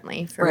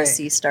differently, from a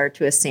sea star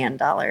to a sand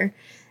dollar.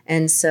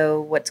 And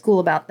so what's cool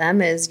about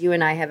them is you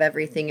and I have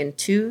everything in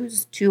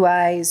 2s, 2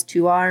 eyes,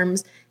 2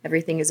 arms.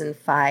 Everything is in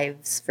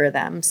 5s for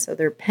them. So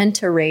they're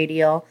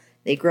pentaradial.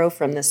 They grow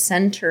from the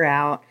center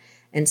out.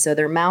 And so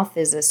their mouth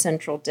is a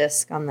central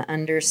disc on the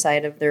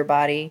underside of their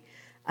body.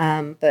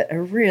 But a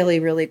really,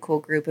 really cool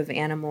group of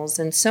animals.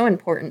 And so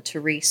important to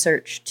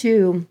research,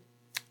 too,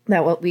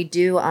 that what we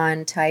do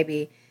on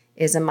Tybee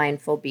is a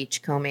mindful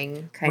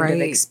beachcombing kind of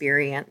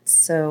experience.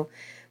 So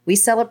we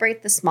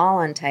celebrate the small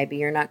on Tybee.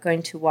 You're not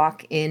going to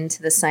walk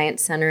into the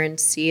Science Center and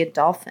see a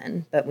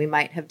dolphin, but we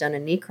might have done a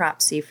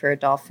necropsy for a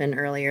dolphin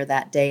earlier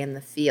that day in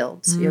the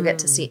field. So you'll get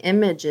to see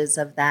images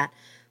of that,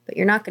 but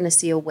you're not going to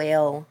see a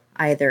whale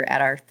either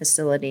at our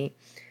facility.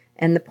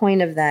 And the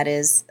point of that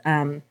is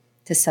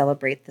to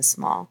celebrate the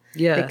small.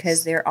 Yes.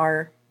 Because there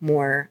are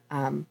more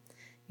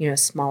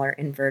smaller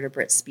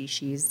invertebrate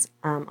species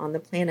on the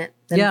planet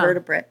than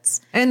vertebrates.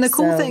 And the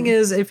cool thing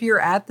is, if you're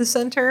at the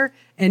center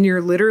and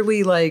you're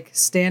literally like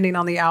standing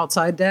on the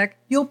outside deck,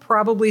 you'll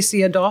probably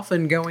see a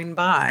dolphin going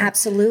by.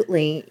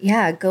 Absolutely.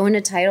 Yeah. Go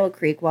into Tidal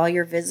Creek while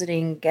you're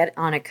visiting, get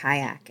on a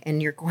kayak,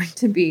 and you're going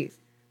to be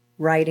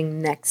riding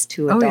next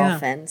to a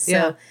dolphin.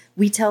 So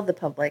we tell the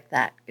public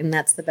that, and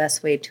that's the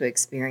best way to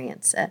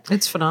experience it.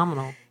 It's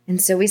phenomenal. And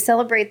so we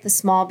celebrate the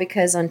small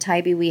because on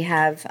Tybee we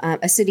have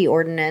a city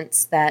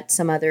ordinance that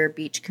some other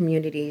beach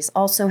communities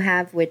also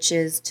have, which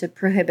is to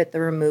prohibit the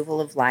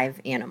removal of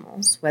live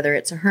animals, whether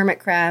it's a hermit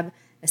crab,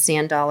 a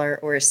sand dollar,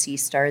 or a sea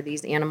star.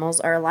 These animals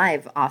are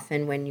alive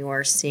often when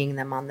you're seeing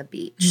them on the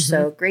beach.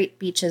 So great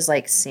beaches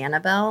like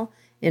Sanibel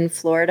in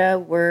Florida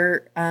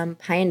were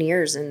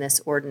pioneers in this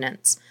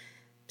ordinance.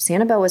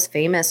 Sanibel was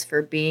famous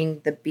for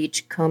being the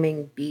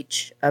beachcombing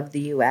beach of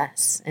the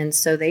U.S., and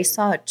so they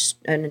saw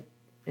an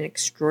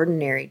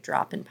extraordinary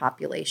drop in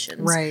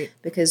populations, right?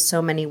 Because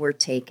so many were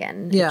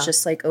taken. Yeah. It's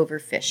just like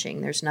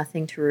overfishing. There's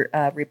nothing to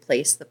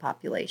replace the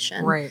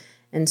population, right?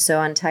 And so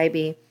on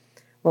Tybee,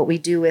 what we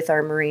do with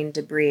our marine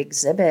debris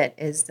exhibit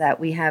is that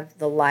we have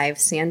the live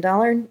sand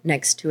dollar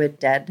next to a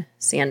dead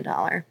sand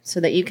dollar so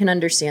that you can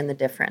understand the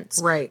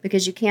difference, right?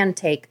 Because you can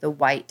take the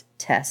white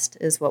test,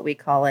 is what we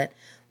call it,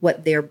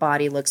 what their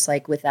body looks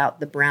like without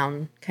the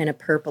brown kind of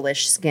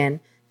purplish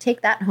skin.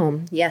 Take that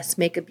home. Yes,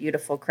 make a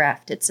beautiful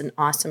craft. It's an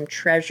awesome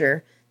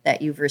treasure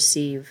that you've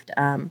received.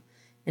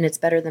 And it's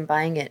better than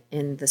buying it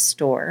in the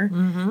store.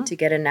 To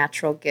get a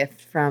natural gift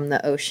from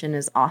the ocean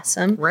is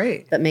awesome.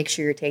 Right. But make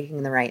sure you're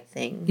taking the right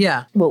thing.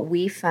 Yeah. What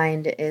we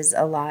find is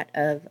a lot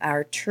of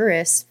our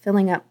tourists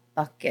filling up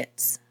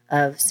buckets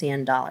of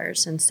sand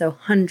dollars. And so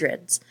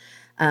hundreds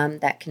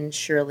that can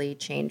surely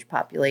change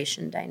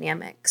population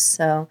dynamics.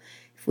 So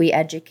if we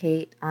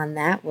educate on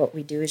that, what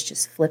we do is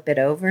just flip it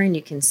over and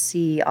you can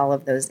see all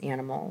of those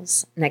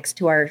animals. Next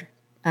to our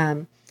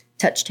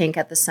touch tank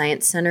at the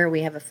Science Center,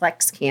 we have a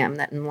flex cam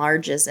that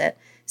enlarges it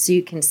so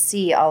you can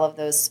see all of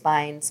those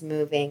spines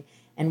moving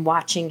and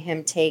watching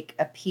him take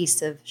a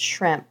piece of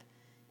shrimp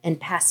and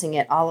passing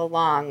it all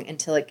along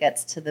until it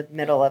gets to the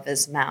middle of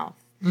his mouth.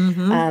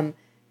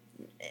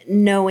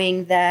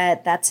 Knowing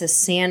that that's a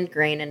sand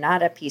grain and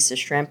not a piece of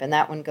shrimp, and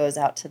that one goes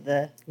out to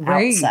the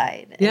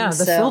outside. Yeah, and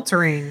the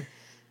filtering.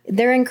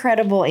 They're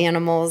incredible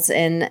animals,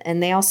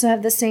 and they also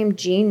have the same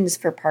genes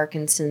for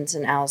Parkinson's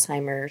and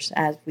Alzheimer's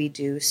as we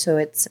do. So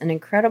it's an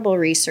incredible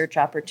research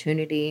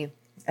opportunity,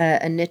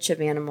 a niche of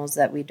animals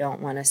that we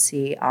don't want to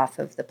see off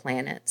of the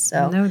planet.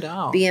 So no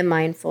doubt. Be a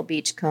mindful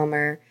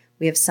beachcomber.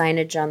 We have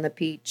signage on the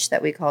beach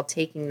that we call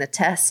taking the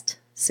test,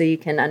 so you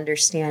can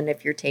understand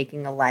if you're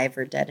taking a live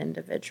or dead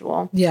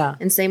individual. Yeah.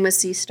 And same with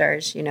sea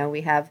stars. You know,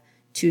 we have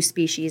 2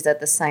 species at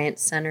the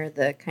Science Center,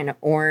 the kind of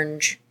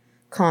orange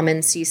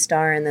common sea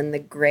star and then the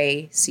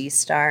gray sea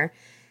star.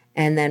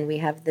 And then we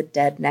have the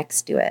dead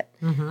next to it.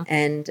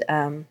 And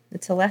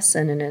it's a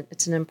lesson, and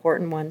it's an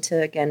important one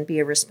to, again, be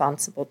a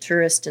responsible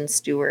tourist and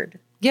steward.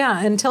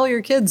 Yeah, and tell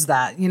your kids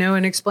that,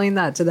 and explain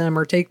that to them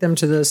or take them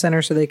to the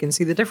center so they can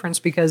see the difference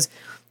because,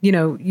 you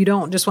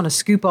don't just want to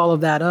scoop all of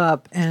that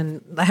up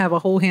and have a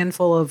whole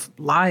handful of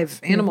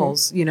live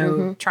animals,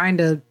 trying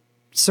to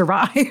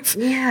survive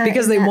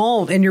because they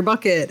won't in your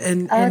bucket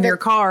and in your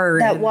car.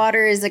 That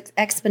water is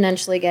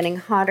exponentially getting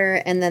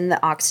hotter, and then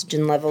the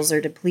oxygen levels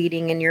are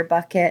depleting in your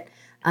bucket.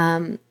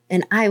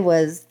 And I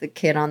was the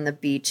kid on the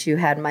beach who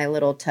had my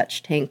little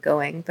touch tank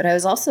going, but I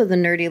was also the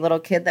nerdy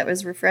little kid that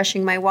was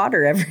refreshing my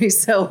water every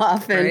so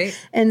often.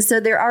 Right. And so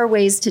there are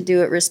ways to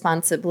do it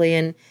responsibly.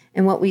 And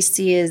what we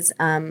see is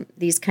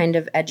these kind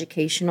of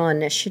educational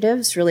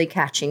initiatives really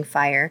catching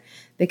fire,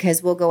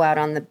 because we'll go out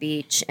on the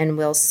beach and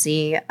we'll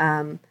see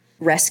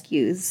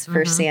rescues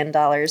for sand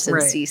dollars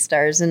and sea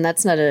stars. And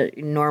that's not a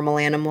normal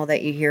animal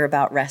that you hear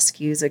about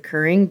rescues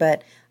occurring,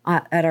 but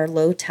at our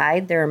low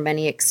tide, there are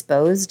many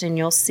exposed, and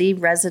you'll see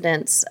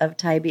residents of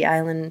Tybee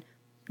Island,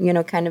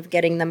 kind of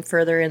getting them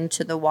further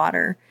into the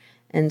water.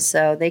 And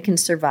so they can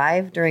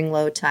survive during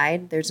low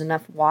tide. There's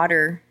enough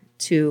water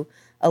to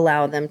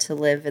allow them to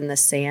live in the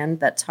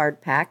sand that's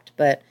hard packed,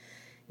 but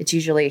it's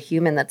usually a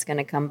human that's going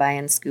to come by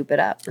and scoop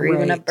it up, or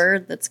even a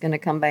bird that's going to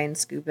come by and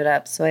scoop it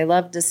up. So I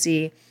love to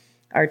see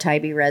our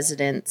Tybee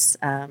residents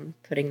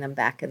putting them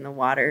back in the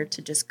water to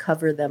just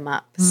cover them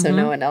up so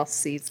no one else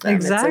sees them.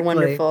 Exactly. It's a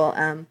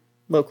wonderful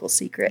local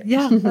secret.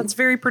 Yeah, that's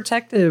very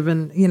protective.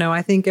 And,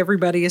 I think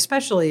everybody,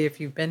 especially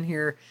if you've been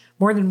here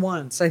more than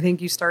once, I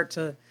think you start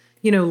to,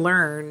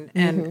 learn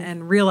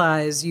and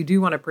realize you do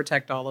want to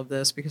protect all of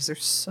this because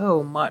there's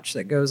so much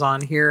that goes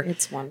on here.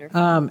 It's wonderful.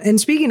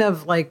 And speaking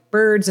of like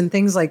birds and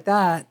things like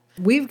that,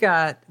 we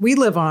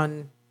live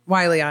on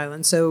Wiley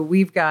Island, so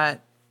we've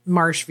got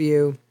marsh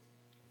view,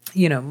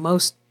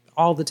 most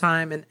all the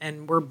time.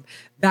 And we're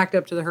backed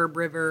up to the Herb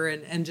River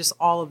and just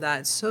all of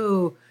that. It's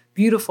so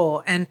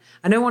beautiful. And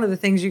I know one of the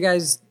things you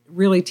guys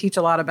really teach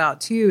a lot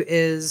about too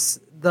is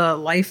the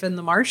life in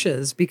the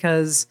marshes,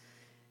 because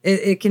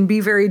it can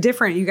be very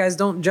different. You guys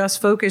don't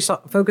just focus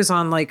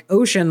on like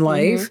ocean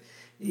life.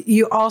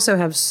 You also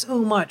have so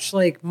much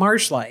like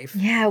marsh life.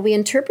 Yeah, we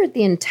interpret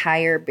the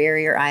entire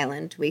barrier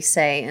island, we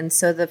say. And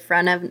so the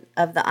front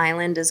of the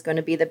island is going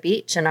to be the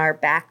beach, and our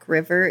back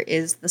river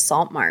is the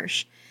salt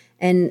marsh.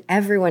 And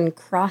everyone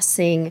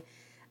crossing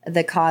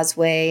the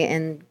causeway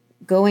and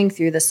going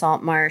through the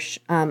salt marsh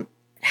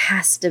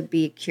has to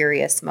be a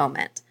curious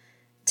moment.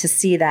 to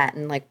see that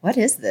and like, what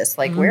is this?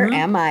 Like, where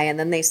am I? And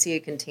then they see a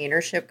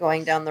container ship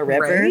going down the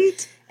river.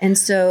 Right? And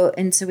so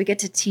we get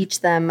to teach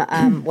them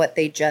what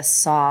they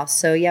just saw.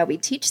 So yeah, we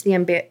teach the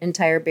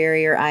entire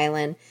barrier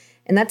island.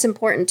 And that's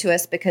important to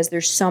us because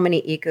there's so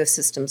many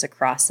ecosystems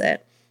across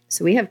it.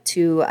 So we have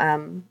 2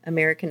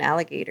 American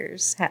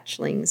alligators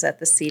hatchlings at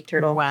the Sea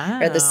Turtle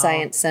or the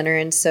Science Center.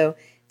 And so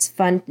it's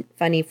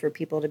funny for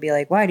people to be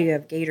like, why do you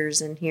have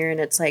gators in here? And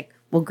it's like,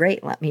 well,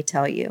 great, let me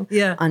tell you.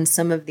 Yeah. On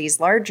some of these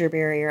larger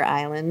barrier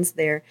islands,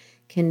 there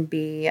can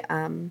be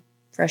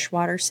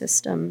freshwater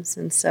systems.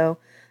 And so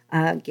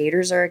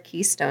gators are a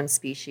keystone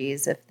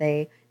species. If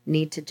they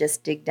need to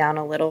just dig down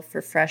a little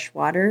for fresh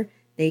water,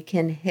 they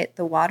can hit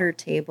the water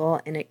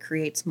table and it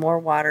creates more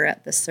water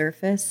at the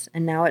surface.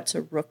 And now it's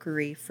a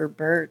rookery for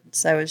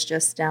birds. I was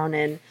just down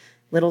in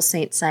Little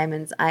St.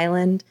 Simon's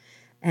Island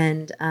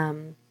and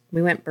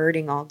we went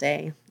birding all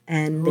day.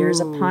 And there's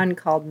a pond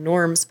called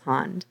Norm's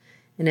Pond.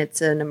 And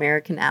it's an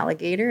American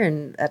alligator,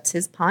 and that's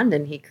his pond,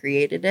 and he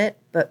created it.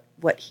 But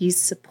what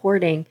he's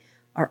supporting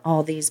are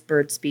all these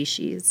bird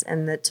species,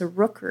 and it's a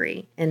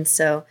rookery. And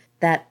so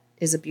that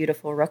is a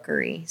beautiful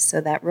rookery.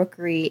 So that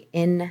rookery,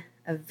 in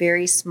a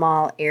very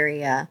small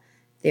area,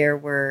 there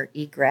were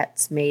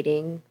egrets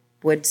mating,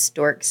 wood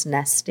storks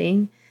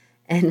nesting,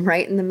 and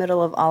right in the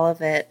middle of all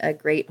of it, a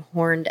great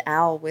horned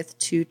owl with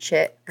 2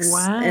 chicks.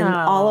 Wow. And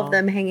all of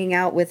them hanging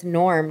out with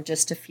Norm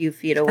just a few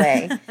feet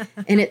away.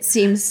 And it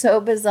seems so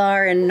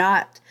bizarre and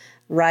not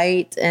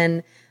right.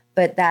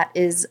 But that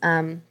is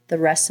the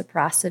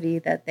reciprocity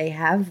that they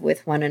have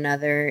with one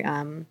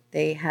another.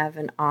 They have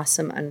an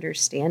awesome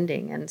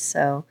understanding. And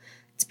so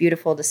it's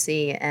beautiful to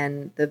see.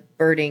 And the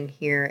birding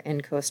here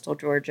in coastal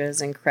Georgia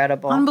is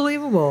incredible.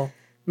 Unbelievable.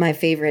 My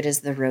favorite is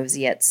the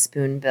roseate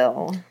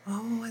spoonbill.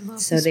 Oh, I love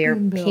So the they are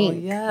spoonbill.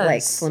 pink, Yes.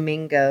 like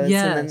flamingos,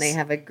 Yes. and then they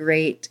have a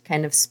great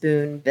kind of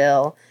spoon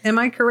bill. Am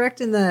I correct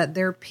in that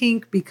they're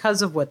pink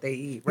because of what they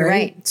eat, right?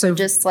 Right. So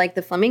just like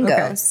the flamingos.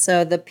 Okay.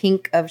 So the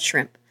pink of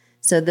shrimp.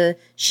 So the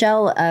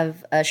shell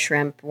of a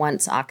shrimp,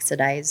 once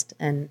oxidized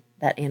and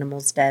that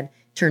animal's dead,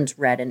 turns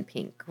red and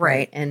pink,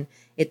 right? And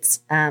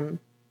it's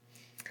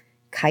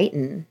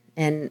chitin,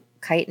 and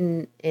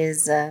chitin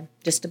is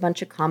just a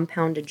bunch of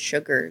compounded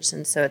sugars,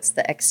 and so it's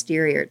the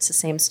exterior. It's the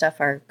same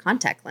stuff our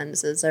contact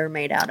lenses are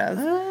made out of.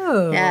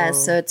 Oh. Yeah,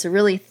 so it's a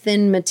really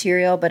thin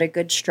material, but a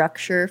good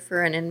structure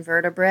for an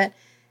invertebrate,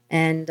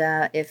 and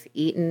if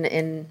eaten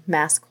in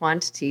mass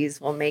quantities,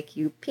 will make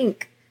you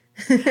pink.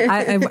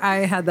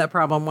 I had that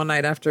problem one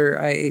night after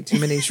I ate too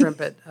many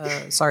shrimp at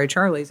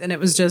Charlie's, and it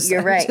was just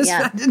You're right.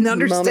 I didn't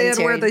understand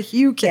where the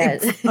hue came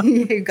from.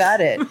 You got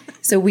it.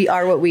 So we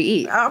are what we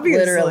eat.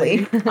 Obviously,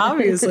 Literally.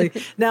 obviously.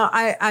 Now,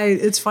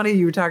 it's funny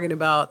you were talking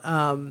about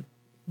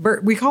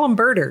we call them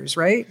birders,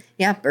 right?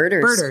 Yeah,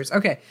 birders. Birders.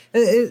 Okay,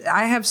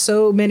 I have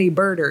so many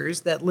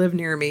birders that live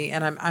near me,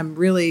 and I'm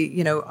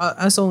really,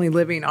 us only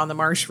living on the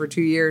marsh for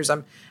 2 years,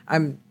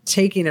 I'm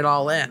taking it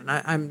all in.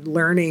 I'm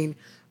learning,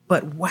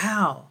 but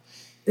wow.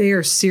 They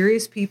are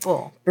serious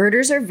people.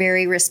 Birders are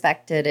very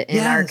respected in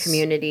our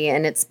community,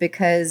 and it's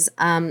because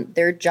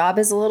their job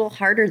is a little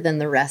harder than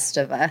the rest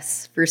of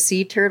us. For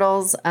sea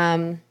turtles,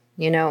 a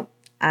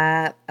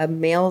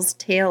male's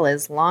tail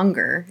is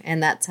longer,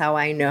 and that's how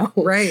I know.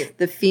 Right.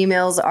 The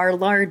females are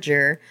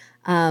larger.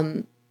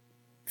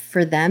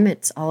 For them,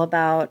 it's all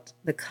about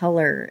the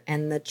color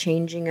and the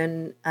changing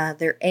in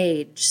their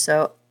age.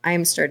 So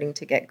I'm starting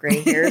to get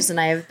gray hairs, and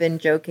I have been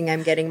joking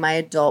I'm getting my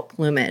adult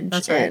plumage.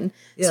 That's right. in.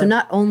 Yeah. So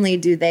not only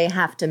do they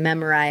have to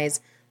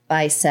memorize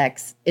by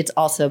sex, it's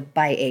also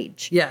by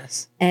age.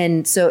 Yes.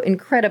 And so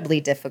incredibly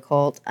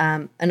difficult,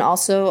 and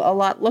also a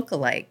lot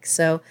look-alike.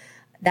 So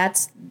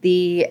that's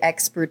the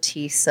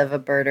expertise of a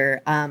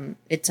birder.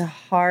 It's a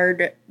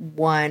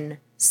hard-won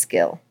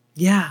skill.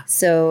 Yeah.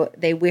 So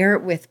they wear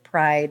it with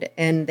pride,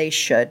 and they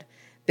should.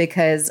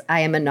 Because I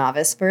am a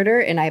novice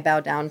birder and I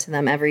bow down to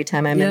them every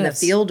time I'm in the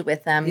field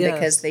with them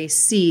because they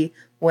see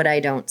what I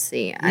don't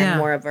see. I'm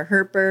more of a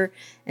herper.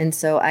 And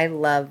so I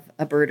love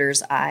a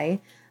birder's eye.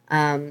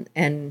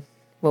 And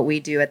what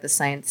we do at the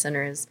Science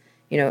Center is,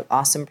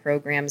 awesome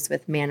programs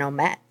with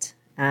Manomet.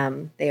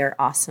 They are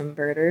awesome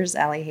birders.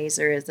 Allie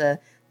Hazer is a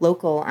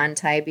local on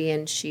Tybee,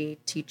 and she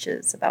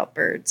teaches about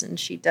birds, and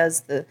she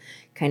does the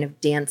kind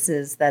of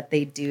dances that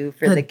they do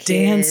for the kids.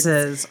 The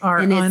dances are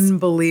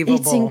unbelievable.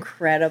 It's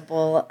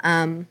incredible.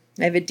 I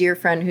have a dear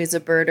friend who's a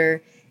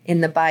birder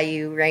in the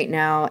bayou right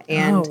now,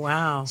 and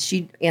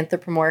she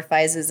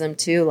anthropomorphizes them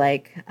too,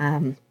 like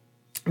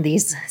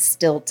these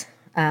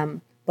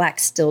black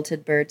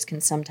stilted birds can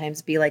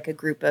sometimes be like a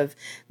group of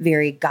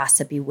very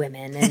gossipy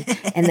women,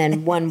 and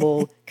then one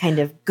will kind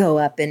of go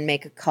up and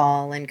make a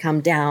call and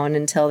come down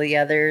and tell the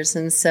others.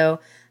 And so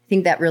I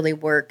think that really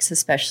works,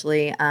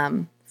 especially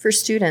for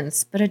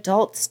students, but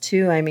adults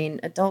too. I mean,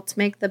 adults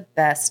make the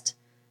best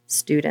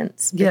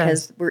students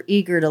because we're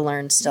eager to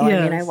learn still. Yes.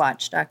 I mean, I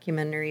watch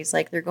documentaries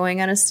like They're Going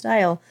Out of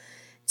Style.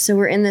 So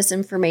we're in this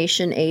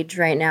information age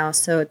right now.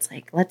 So it's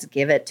like, let's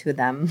give it to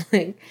them.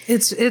 Like,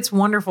 it's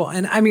wonderful.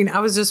 And I mean, I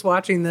was just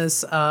watching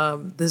this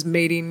this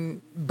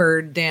mating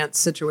bird dance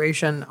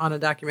situation on a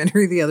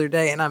documentary the other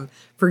day, and I'm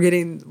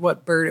forgetting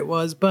what bird it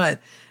was, but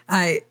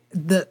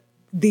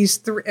there's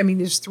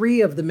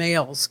three of the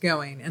males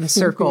going in a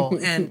circle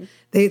and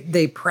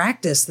they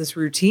practice this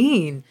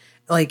routine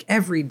like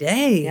every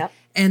day. Yep.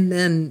 And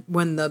then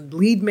when the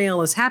lead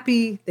male is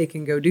happy, they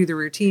can go do the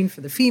routine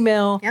for the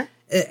female. Yep.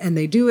 And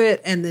they do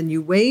it, and then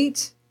you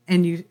wait,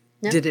 and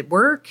did it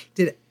work?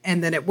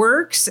 And then it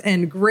works,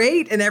 and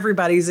great, and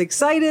everybody's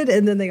excited,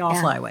 and then they all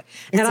fly away.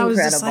 And I was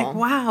just like,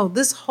 wow,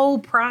 this whole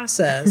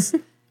process,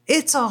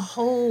 it's a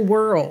whole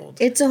world.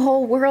 It's a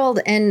whole world,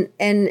 and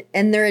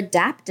they're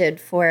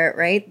adapted for it,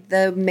 right?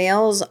 The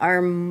males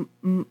are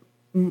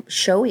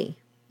showy.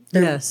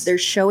 They're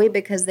showy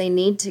because they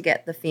need to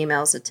get the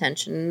female's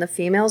attention, and the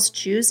female's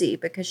choosy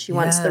because she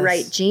wants the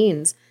right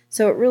genes.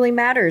 So it really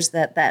matters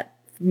that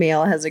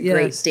male has a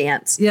great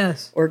dance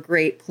or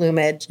great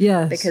plumage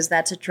because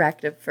that's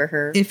attractive for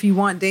her. If you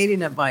want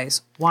dating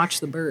advice, watch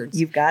the birds.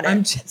 You've got it.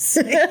 I'm just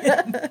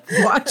saying,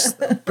 watch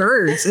the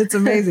birds. It's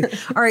amazing.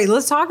 All right,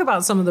 let's talk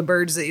about some of the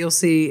birds that you'll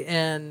see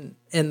in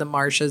the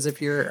marshes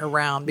if you're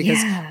around,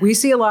 because we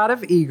see a lot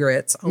of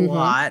egrets, a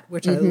lot,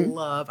 which I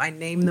love. I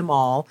name them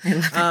all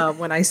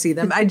when I see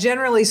them. I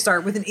generally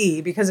start with an E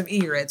because of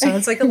egret. So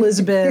it's like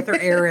Elizabeth or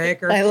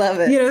Eric or I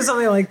love it.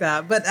 Something like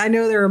that. But I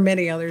know there are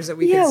many others that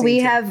we can see. Yeah, we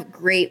have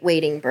great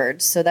wading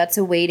birds. So that's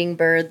a wading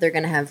bird. They're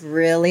going to have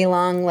really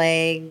long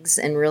legs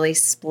and really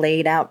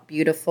splayed out,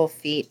 beautiful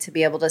feet to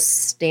be able to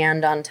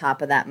stand on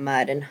top of that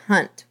mud and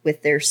hunt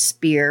with their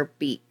spear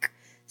beak.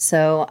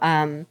 So,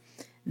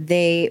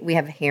 we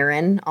have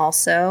heron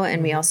also,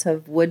 and we also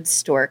have wood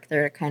stork that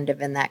are kind of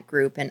in that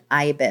group, and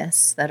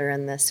ibis that are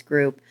in this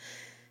group.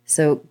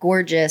 So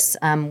gorgeous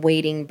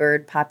wading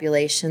bird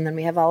population. Then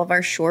we have all of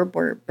our shore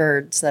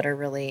birds that are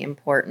really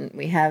important.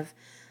 We have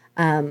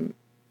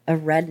a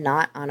red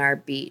knot on our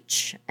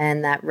beach,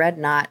 and that red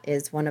knot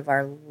is one of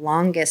our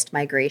longest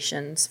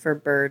migrations for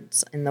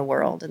birds in the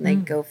world, and they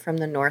go from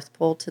the North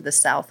Pole to the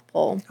South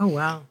Pole. Oh,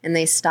 wow. And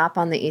they stop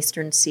on the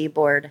eastern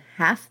seaboard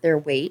half their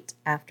weight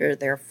after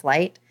their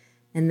flight,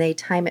 and they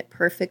time it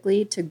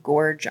perfectly to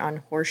gorge on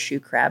horseshoe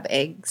crab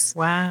eggs.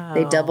 Wow.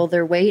 They double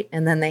their weight,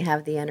 and then they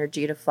have the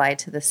energy to fly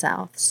to the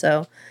south.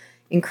 So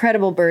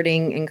incredible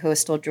birding in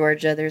coastal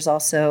Georgia. There's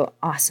also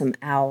awesome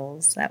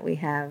owls that we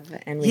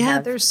have. And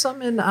there's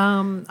some in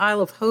Isle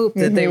of Hope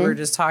that they were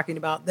just talking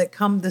about that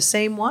come the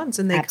same ones,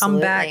 and they come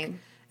back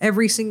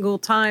every single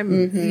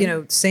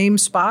time, same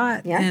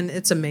spot. Yeah. And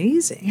it's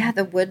amazing. Yeah,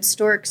 the wood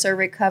storks are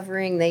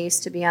recovering. They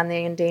used to be on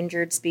the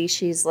endangered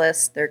species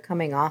list. They're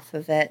coming off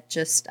of it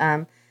just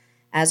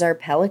as our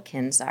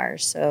pelicans are.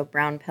 So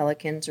brown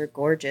pelicans are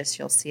gorgeous.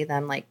 You'll see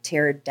them like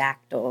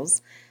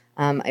pterodactyls.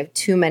 I have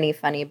too many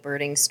funny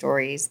birding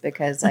stories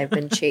because I've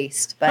been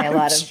chased by a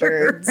lot of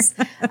birds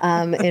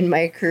in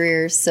my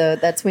career. So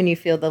that's when you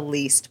feel the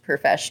least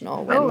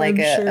professional, when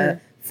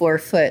a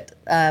 4-foot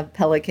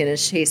pelican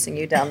is chasing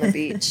you down the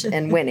beach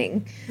and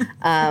winning.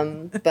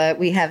 But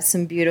we have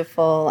some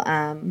beautiful,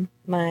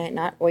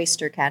 not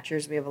oyster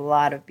catchers. We have a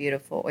lot of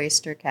beautiful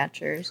oyster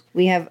catchers.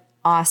 We have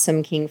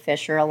awesome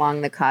kingfisher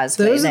along the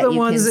causeway. Those are the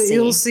ones that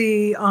you'll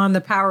see on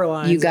the power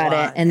lines. You got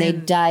it. And they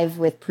dive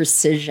with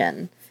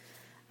precision.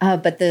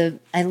 But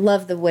I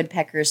love the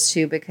woodpeckers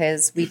too,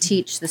 because we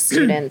teach the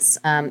students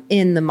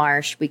in the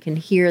marsh. We can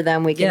hear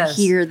them. We can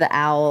hear the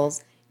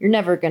owls. You're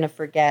never going to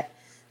forget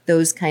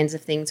those kinds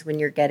of things when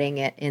you're getting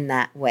it in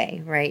that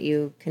way, right?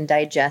 You can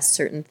digest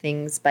certain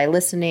things by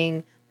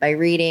listening, by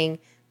reading.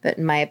 But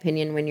in my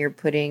opinion, when you're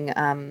putting,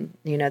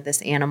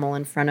 this animal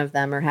in front of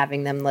them or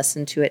having them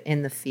listen to it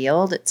in the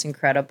field, it's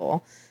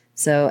incredible.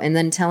 So, and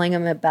then telling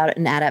them about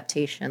an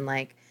adaptation,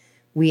 like,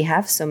 we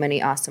have so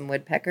many awesome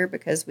woodpecker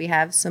because we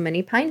have so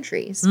many pine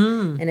trees.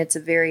 And it's a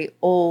very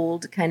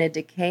old, kind of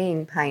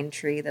decaying pine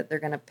tree that they're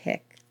going to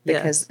pick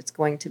because it's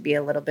going to be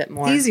a little bit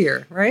more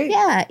easier, right?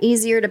 Yeah,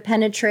 easier to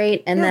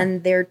penetrate. And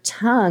then their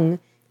tongue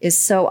is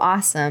so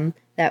awesome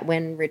that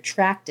when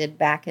retracted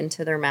back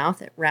into their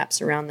mouth, it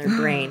wraps around their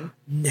brain.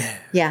 No.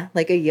 Yeah,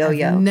 like a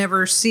yo-yo. I've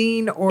never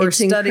seen or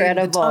studied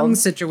the tongue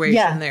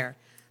situation there.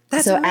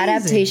 That's so amazing.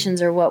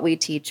 Adaptations are what we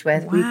teach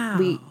with. Wow.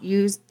 We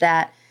use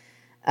that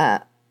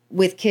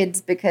with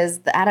kids because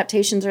the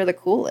adaptations are the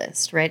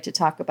coolest, right? To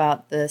talk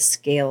about the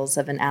scales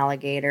of an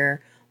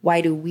alligator. Why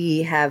do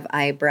we have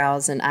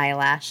eyebrows and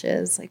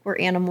eyelashes? Like, we're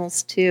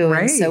animals too.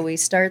 Right. And so we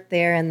start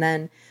there, and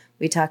then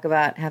we talk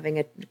about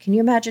can you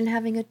imagine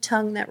having a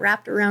tongue that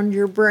wrapped around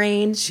your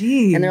brain?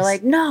 Jeez. And they're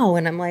like, no.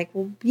 And I'm like,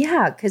 well,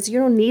 yeah, because you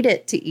don't need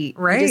it to eat.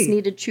 Right. You just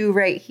need to chew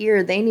right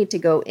here. They need to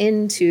go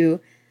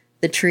into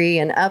the tree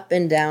and up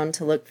and down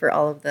to look for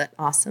all of the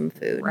awesome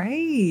food. Right.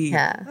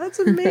 Yeah. That's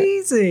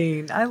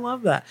amazing. I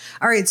love that.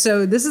 All right.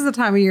 So this is the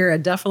time of year I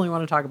definitely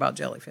want to talk about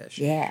jellyfish.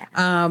 Yeah.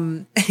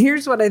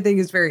 Here's what I think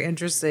is very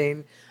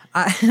interesting.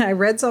 I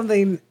read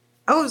something.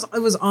 Oh, it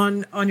was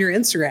on your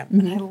Instagram,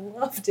 and I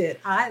loved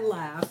it. I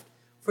laughed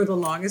for the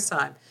longest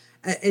time.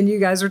 And you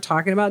guys are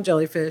talking about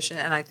jellyfish,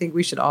 and I think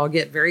we should all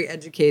get very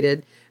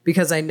educated,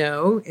 because I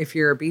know if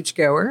you're a beach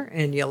goer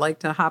and you like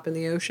to hop in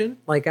the ocean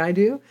like I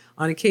do,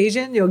 on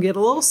occasion you'll get a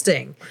little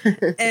sting.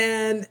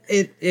 And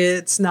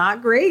it's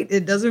not great.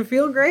 It doesn't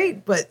feel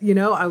great, but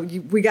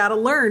we got to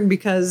learn,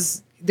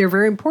 because they're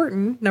very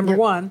important, number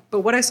one.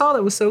 But what I saw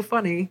that was so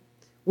funny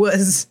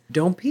was,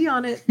 don't pee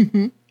on it.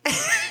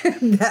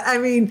 I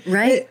mean,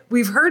 right.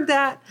 We've heard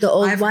that. The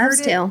old I've wives'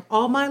 heard tale it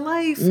all my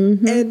life.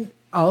 And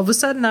all of a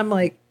sudden I'm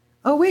like,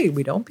 oh, wait,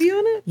 we don't pee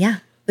on it? Yeah.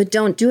 But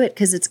don't do it,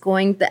 because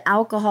the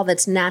alcohol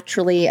that's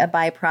naturally a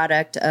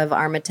byproduct of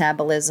our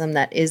metabolism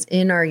that is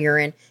in our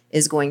urine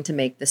is going to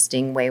make the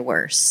sting way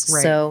worse.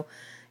 Right. So,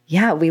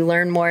 yeah, we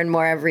learn more and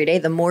more every day.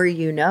 The more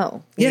you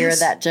know, you're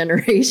that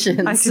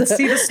generation. I can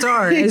see the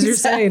star as you're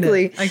saying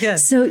it. Again.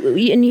 So,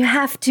 and you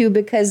have to,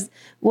 because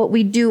what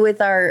we do with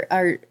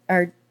our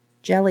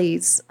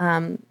jellies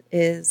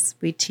is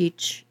we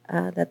teach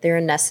that they're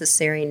a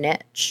necessary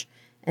niche.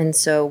 And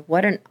so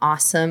what an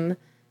awesome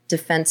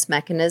defense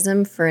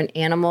mechanism for an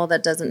animal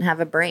that doesn't have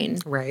a brain.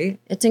 Right.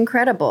 It's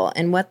incredible.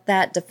 And what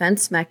that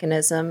defense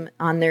mechanism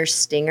on their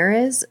stinger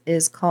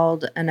is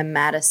called an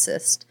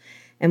emetocyst.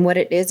 And what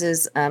it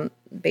is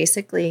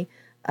basically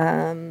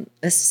a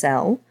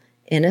cell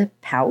in a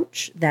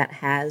pouch that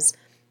has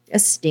a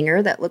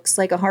stinger that looks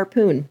like a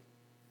harpoon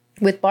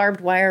with barbed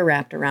wire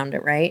wrapped around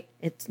it, right?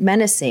 It's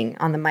menacing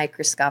on the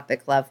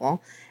microscopic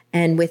level.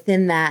 And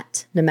within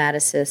that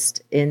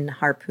nematocyst in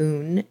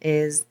harpoon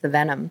is the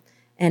venom.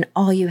 And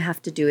all you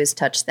have to do is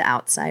touch the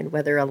outside,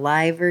 whether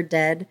alive or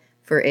dead,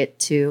 for it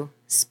to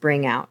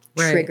spring out,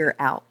 trigger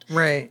out.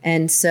 Right.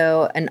 And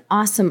so an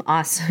awesome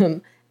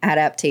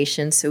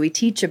adaptation. So we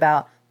teach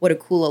about what a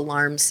cool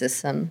alarm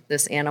system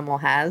this animal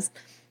has.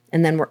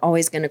 And then we're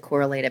always going to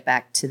correlate it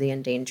back to the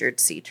endangered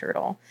sea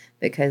turtle,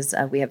 because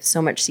we have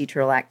so much sea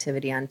turtle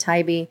activity on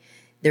Tybee.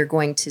 They're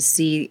going to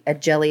see a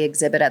jelly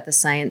exhibit at the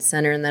Science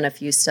Center, and then a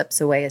few steps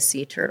away, a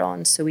sea turtle.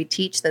 And so we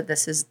teach that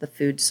this is the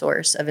food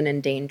source of an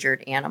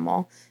endangered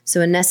animal.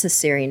 So a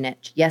necessary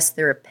niche. Yes,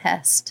 they're a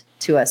pest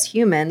to us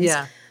humans,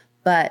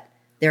 but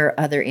there are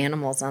other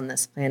animals on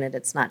this planet.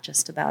 It's not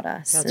just about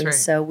us. That's and right.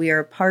 So we are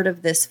a part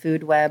of this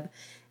food web.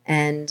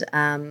 And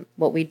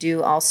what we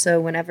do also,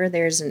 whenever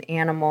there's an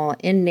animal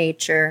in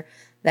nature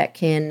that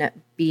can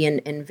be an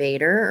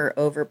invader or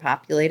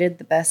overpopulated,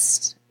 the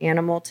best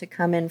animal to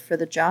come in for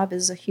the job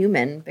is a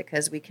human,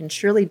 because we can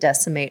surely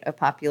decimate a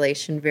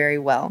population very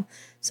well.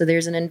 So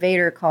there's an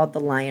invader called the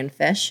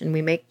lionfish, and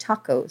we make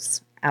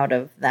tacos out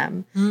of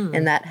them.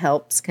 And that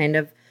helps kind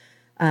of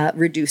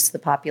reduce the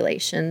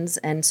populations.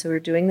 And so we're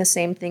doing the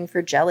same thing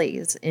for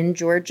jellies. In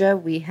Georgia,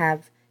 we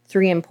have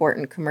 3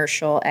 important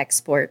commercial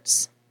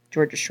exports: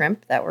 Georgia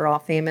shrimp, that we're all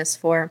famous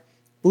for;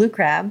 blue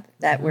crab,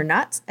 that we're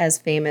not as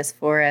famous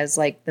for as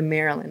like the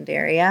Maryland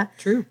area.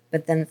 True.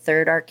 But then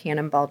third are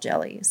cannonball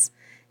jellies.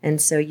 And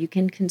so you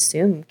can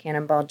consume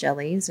cannonball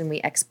jellies, and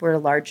we export a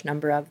large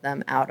number of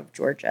them out of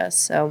Georgia.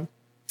 So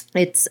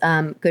it's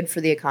good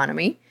for the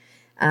economy.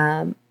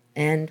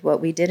 And what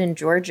we did in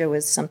Georgia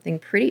was something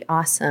pretty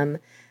awesome.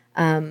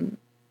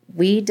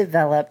 We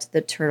developed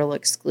the turtle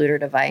excluder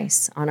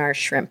device on our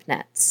shrimp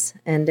nets.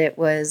 And it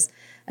was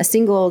a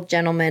single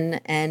gentleman,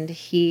 and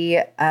he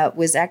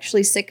was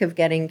actually sick of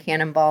getting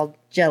cannonball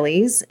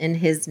jellies in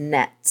his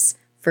nets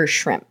for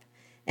shrimp.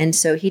 And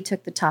so he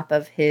took the top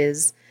of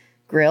his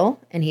grill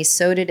and he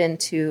sewed it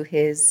into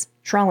his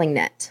trawling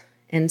net.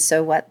 And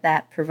so what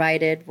that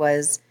provided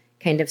was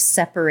kind of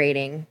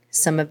separating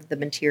some of the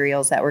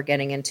materials that were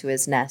getting into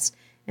his nest.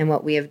 And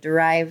what we have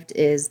derived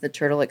is the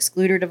turtle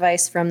excluder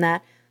device from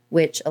that,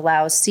 which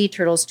allows sea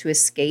turtles to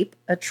escape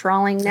a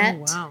trawling net.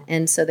 Oh, wow.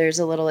 And so there's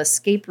a little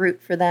escape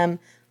route for them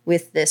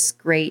with this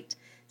grate,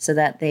 so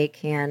that they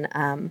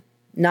can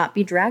not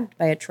be dragged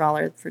by a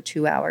trawler for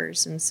 2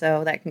 hours. And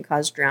so that can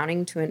cause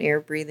drowning to an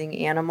air-breathing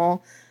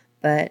animal.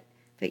 But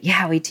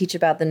yeah, we teach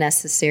about the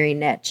necessary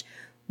niche.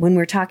 When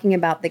we're talking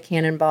about the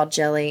cannonball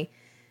jelly,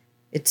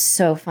 it's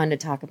so fun to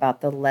talk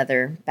about the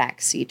leatherback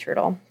sea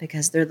turtle,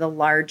 because they're the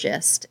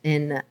largest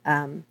in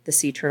the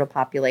sea turtle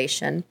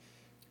population.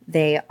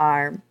 They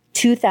are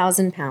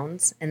 2,000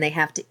 pounds, and they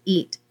have to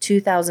eat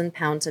 2,000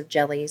 pounds of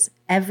jellies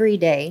every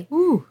day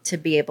to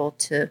be able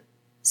to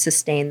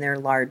sustain their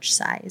large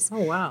size.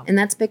 Oh, wow. And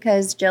that's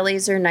because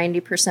jellies are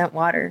 90%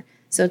 water.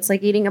 So it's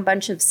like eating a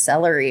bunch of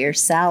celery or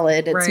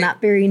salad. It's not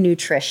very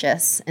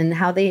nutritious. And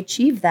how they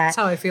achieve that. That's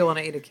how I feel when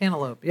I eat a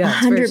cantaloupe. Yeah,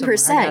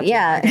 100%.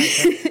 Yeah.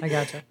 I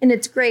gotcha. And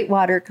it's great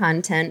water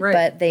content, Right.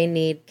 but they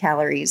need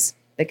calories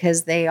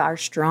because they are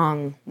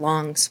strong,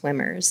 long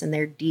swimmers and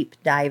they're deep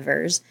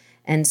divers.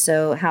 And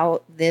so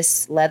how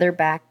this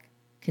leatherback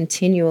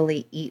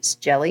continually eats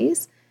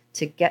jellies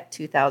to get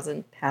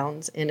 2,000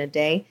 pounds in a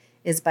day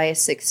is by a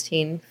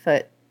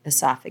 16-foot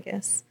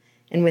esophagus.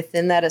 And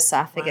within that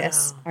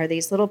esophagus are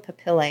these little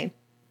papillae.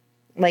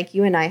 Like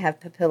you and I have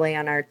papillae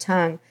on our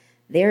tongue,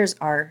 theirs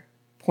are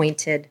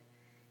pointed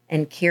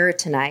and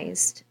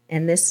keratinized.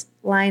 And this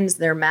lines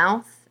their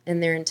mouth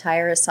and their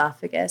entire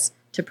esophagus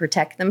to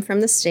protect them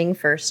from the sting,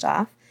 first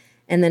off.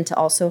 and then to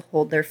also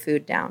hold their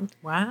food down.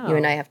 Wow. You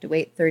and I have to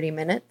wait 30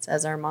 minutes,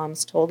 as our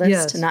moms told us,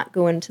 Yes. to not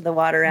go into the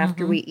water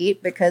after we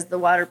eat because the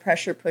water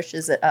pressure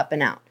pushes it up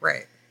and out.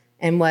 Right.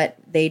 And what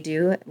they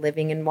do,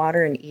 living in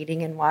water and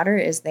eating in water,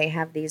 is they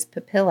have these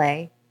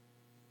papillae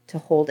to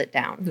hold it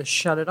down. Just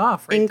shut it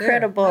off right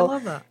Incredible. there. I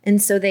love that.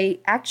 And so they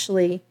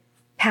actually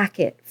pack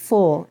it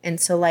full. And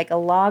so like a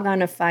log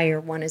on a fire,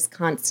 one is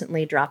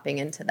constantly dropping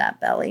into that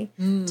belly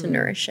to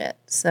nourish it.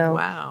 So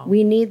Wow.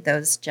 we need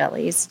those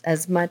jellies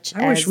as much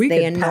I as wish we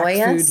they could annoy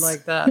pack us. food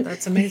like that.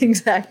 That's amazing.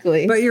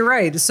 Exactly. But you're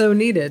right. So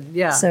needed.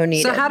 Yeah. So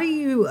needed. So how do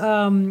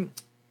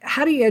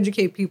you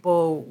educate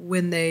people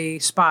when they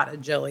spot a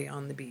jelly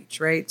on the beach,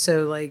 right?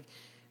 So like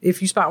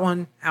if you spot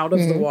one out of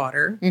the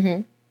water,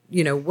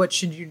 you know, what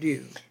should you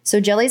do? So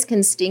jellies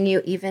can sting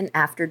you even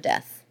after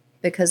death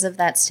because of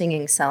that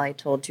stinging cell I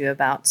told you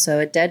about. So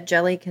a dead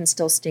jelly can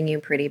still sting you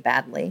pretty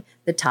badly.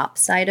 The top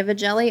side of a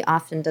jelly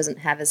often doesn't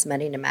have as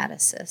many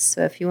nematocysts.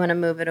 So if you want to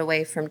move it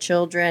away from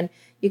children,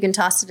 you can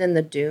toss it in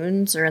the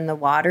dunes or in the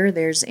water.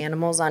 There's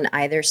animals on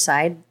either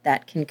side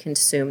that can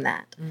consume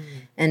that.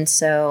 And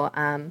so,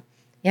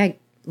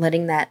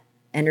 letting that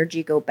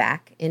energy go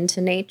back into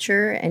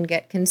nature and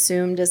get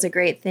consumed is a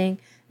great thing.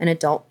 An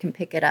adult can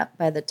pick it up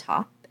by the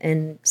top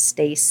and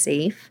stay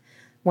safe.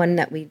 One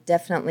that we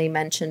definitely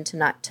mentioned to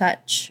not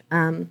touch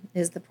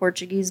is the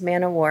Portuguese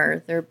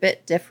man-o-war. They're a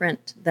bit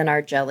different than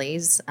our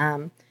jellies.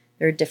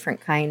 They're a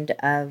different kind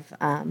of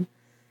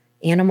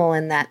animal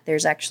in that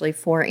there's actually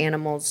 4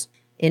 animals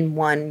in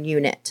one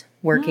unit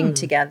working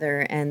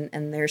together,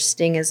 and their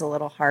sting is a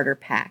little harder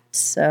packed.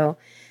 So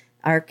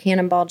our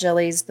cannonball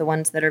jellies, the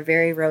ones that are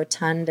very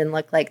rotund and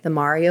look like the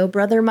Mario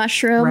Brother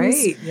mushrooms,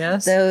 Right.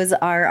 Yes. those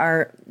are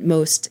our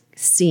most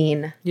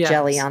seen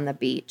jelly on the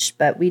beach.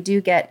 But we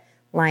do get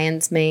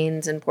lion's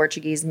manes and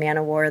Portuguese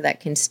man-o-war that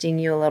can sting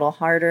you a little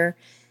harder.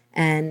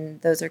 And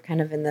those are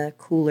kind of in the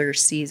cooler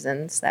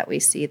seasons that we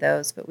see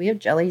those. But we have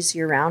jellies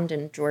year-round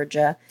in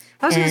Georgia.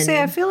 I was going to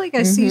say, I feel like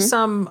I see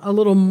some a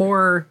little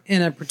more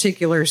in a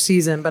particular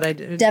season, but I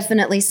did.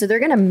 Definitely. So they're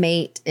going to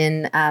mate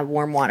in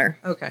warm water.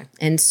 Okay.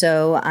 And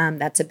so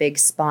that's a big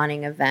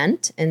spawning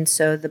event. And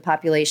so the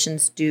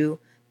populations do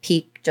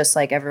peak just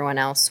like everyone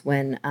else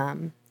when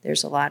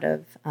there's a lot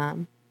of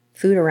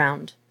food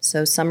around.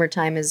 So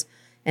summertime is,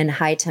 and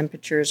high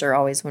temperatures are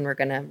always when we're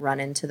going to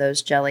run into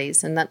those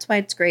jellies. And that's why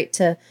it's great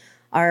to,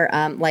 our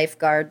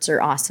lifeguards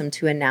are awesome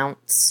to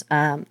announce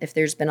if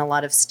there's been a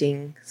lot of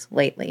stings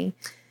lately.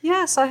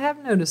 Yes, I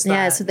have noticed that.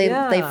 Yeah, so they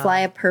fly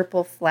a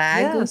purple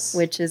flag,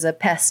 which is a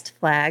pest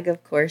flag,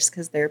 of course,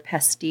 because they're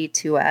pesty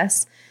to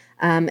us.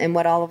 And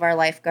what all of our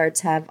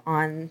lifeguards have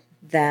on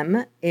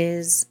them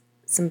is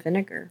some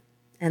vinegar.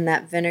 And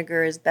that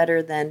vinegar is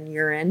better than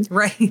urine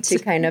to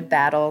kind of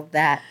battle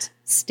that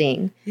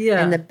sting.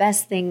 Yeah. And the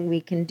best thing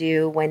we can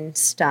do when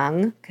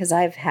stung, because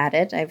I've had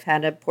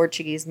a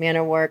Portuguese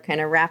man-o-war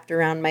kind of wrapped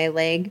around my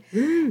leg.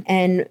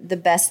 And the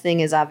best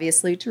thing is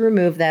obviously to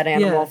remove that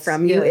animal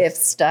from you if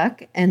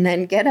stuck, and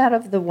then get out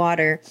of the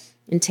water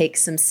and take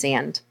some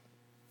sand,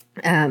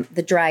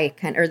 the dry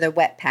kind or the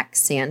wet pack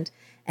sand,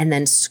 and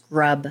then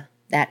scrub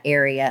that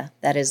area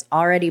that is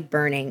already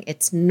burning.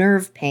 It's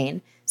nerve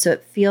pain. So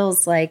it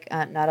feels like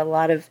not a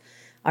lot of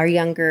our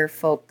younger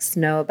folks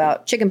know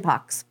about chicken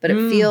pox, but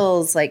it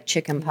feels like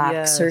chicken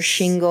pox or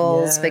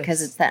shingles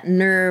because it's that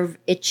nerve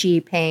itchy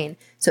pain.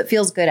 So it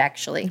feels good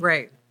actually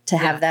to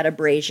have that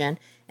abrasion.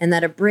 And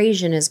that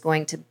abrasion is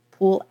going to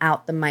pull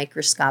out the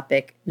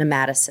microscopic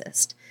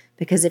nematocyst.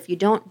 Because if you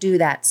don't do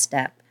that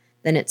step,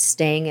 then it's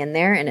staying in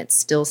there and it's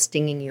still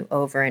stinging you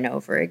over and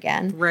over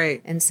again. Right.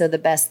 And so the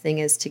best thing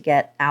is to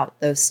get out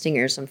those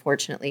stingers.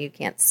 Unfortunately, you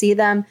can't see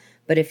them.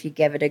 But if you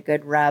give it a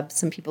good rub,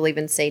 some people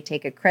even say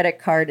take a credit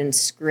card and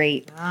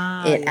scrape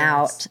it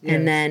out.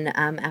 And then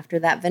after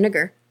that,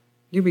 vinegar.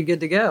 You'll be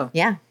good to go.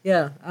 Yeah.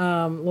 Yeah.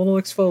 A little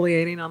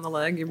exfoliating on the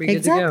leg. You'll be good to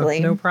Exactly.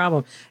 go. No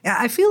problem. Yeah,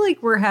 I feel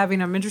like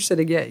I'm interested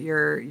to get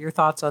your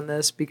thoughts on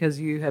this because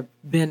you have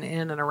been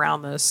in and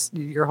around this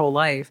your whole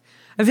life.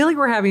 I feel like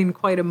we're having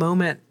quite a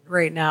moment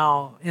right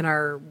now in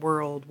our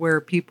world where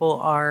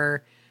people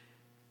are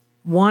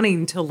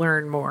wanting to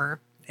learn more.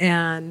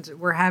 And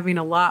we're having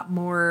a lot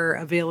more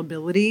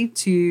availability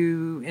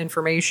to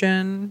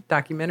information.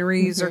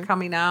 Documentaries are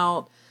coming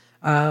out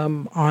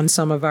on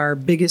some of our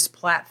biggest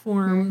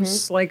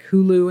platforms like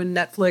Hulu and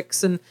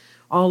Netflix and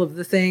all of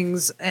the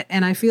things.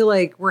 And I feel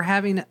like we're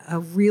having a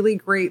really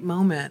great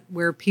moment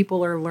where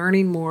people are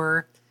learning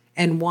more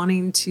and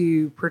wanting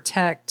to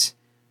protect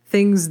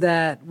things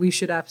that we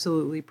should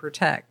absolutely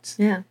protect.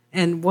 Yeah.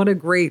 And what a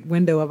great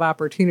window of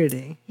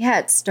opportunity. Yeah,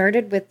 it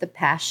started with the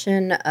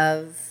passion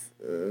of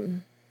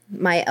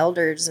my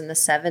elders in the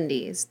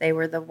 70s. They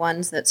were the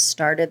ones that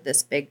started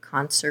this big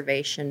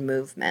conservation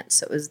movement.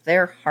 So it was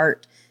their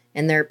heart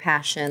and their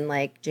passion,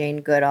 like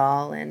Jane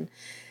Goodall, and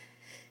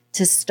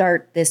to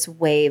start this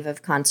wave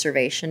of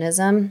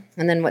conservationism.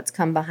 And then what's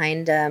come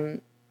behind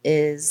them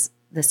is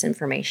this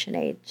information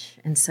age.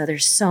 And so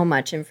there's so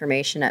much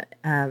information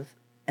of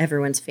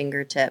everyone's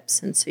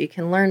fingertips. And so you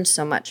can learn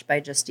so much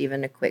by just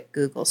even a quick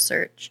Google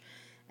search.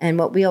 And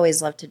what we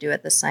always love to do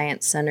at the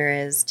Science Center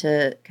is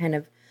to kind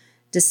of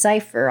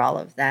decipher all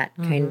of that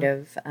kind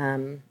of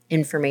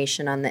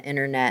information on the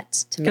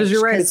internet. To Because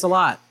you're right, it's a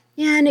lot.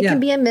 Yeah, and it can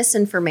be a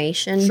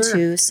misinformation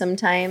too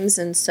sometimes.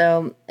 And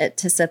so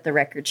to set the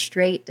record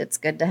straight, it's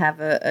good to have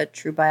a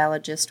true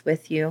biologist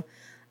with you.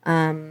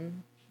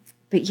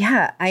 But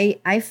yeah,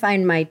 I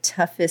find my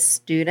toughest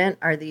student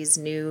are these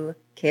new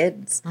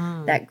kids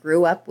that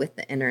grew up with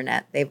the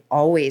internet. They've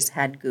always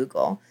had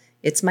Google.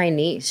 It's my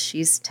niece.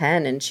 She's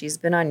 10 and she's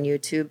been on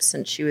YouTube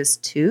since she was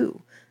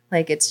 2.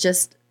 Like, it's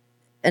just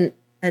a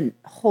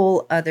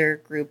whole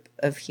other group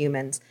of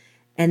humans,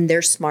 and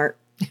they're smart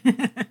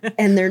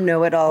and they're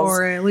know-it-alls.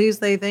 Or at least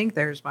they think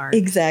they're smart.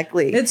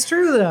 Exactly. It's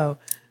true, though.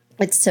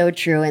 It's so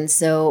true. And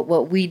so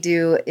what we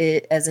do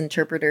as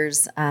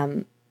interpreters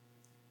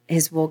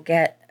is we'll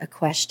get a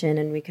question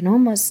and we can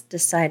almost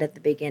decide at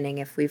the beginning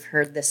if we've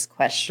heard this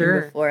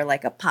question before,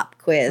 like a pop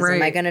quiz.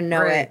 Am I going to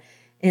know it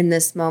in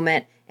this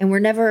moment? And we're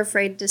never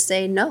afraid to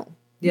say no.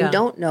 You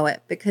don't know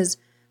it, because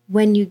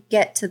when you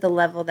get to the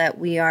level that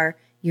we are,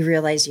 you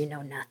realize you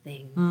know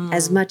nothing.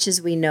 As much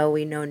as we know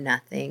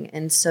nothing.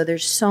 And so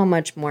there's so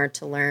much more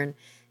to learn.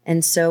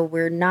 And so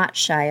we're not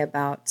shy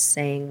about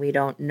saying we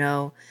don't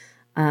know,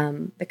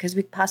 because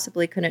we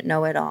possibly couldn't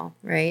know it all,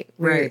 right?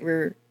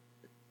 We're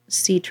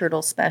sea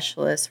turtle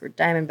specialists, we're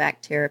diamondback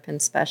terrapin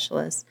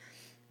specialists.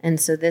 And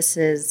so this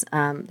is,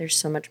 there's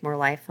so much more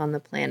life on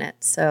the planet.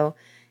 So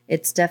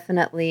it's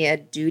definitely a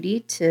duty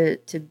to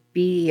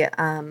be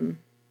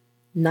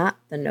not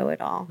the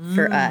know-it-all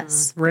for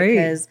us.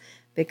 Right.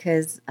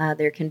 Because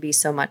there can be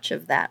so much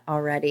of that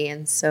already.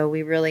 And so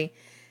we really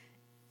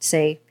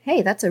say,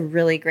 hey, that's a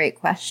really great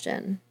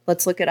question.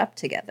 Let's look it up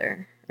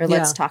together, or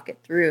let's talk it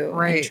through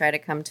and try to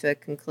come to a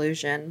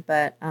conclusion.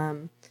 But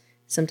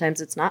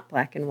sometimes it's not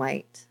black and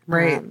white.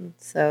 Right.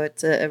 So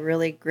it's a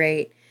really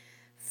great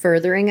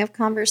furthering of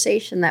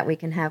conversation that we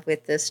can have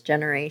with this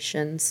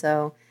generation.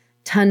 So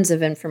tons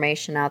of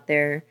information out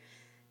there,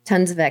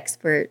 tons of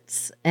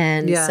experts.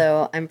 And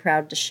so I'm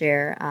proud to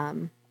share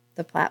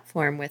the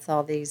platform with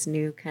all these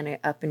new kind of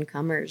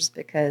up-and-comers,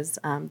 because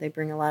they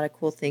bring a lot of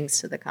cool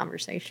things to the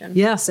conversation.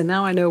 Yes, and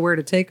now I know where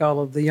to take all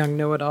of the young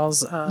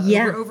know-it-alls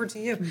over to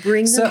you.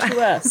 Bring them to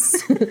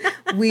us.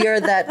 We are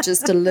that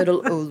just a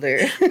little older.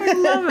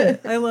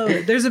 I love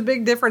it. There's a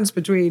big difference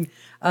between,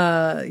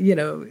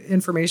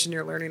 information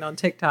you're learning on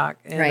TikTok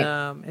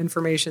and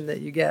information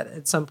that you get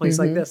at some place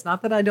like this.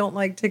 Not that I don't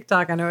like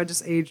TikTok. I know I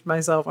just aged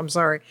myself. I'm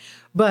sorry.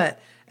 But,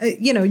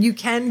 you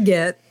can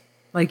get,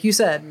 like you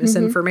said,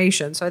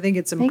 misinformation. So I think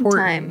it's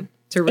important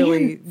to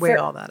really weigh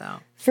all that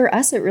out. For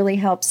us, it really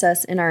helps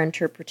us in our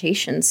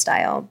interpretation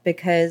style,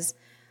 because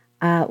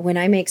when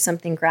I make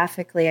something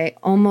graphically, I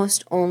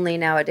almost only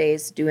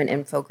nowadays do an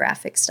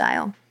infographic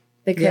style,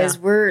 because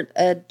we're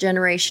a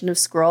generation of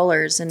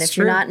scrollers. And if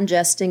you're not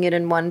ingesting it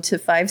in 1 to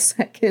 5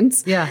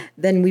 seconds,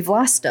 then we've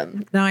lost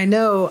them. Now, I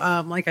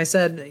know, like I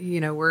said,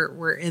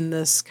 we're in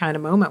this kind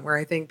of moment where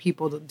I think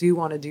people do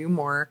want to do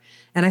more.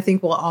 And I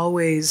think we'll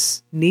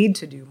always need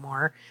to do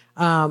more.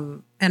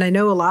 And I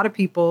know a lot of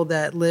people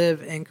that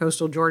live in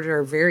coastal Georgia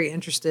are very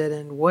interested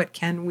in what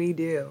can we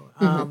do.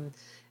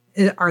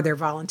 Are there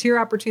volunteer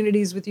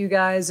opportunities with you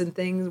guys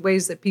and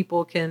ways that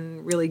people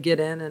can really get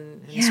in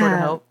and sort of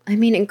help? I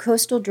mean, in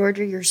coastal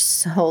Georgia, you're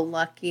so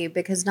lucky,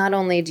 because not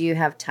only do you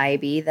have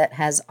Tybee that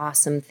has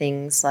awesome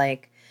things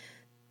like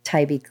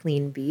Tybee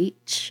Clean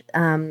Beach.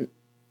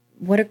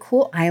 What a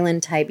cool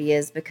island Tybee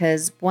is,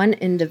 because one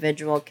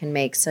individual can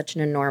make such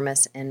an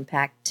enormous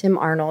impact. Tim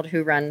Arnold,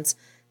 who runs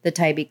the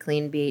Tybee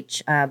Clean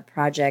Beach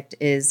project,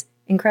 is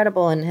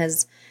incredible and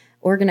has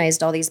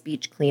organized all these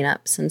beach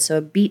cleanups. And so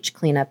a beach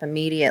cleanup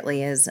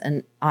immediately is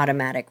an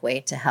automatic way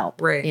to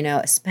help,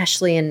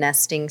 especially in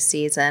nesting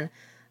season.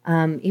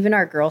 Even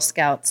our Girl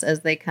Scouts,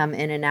 as they come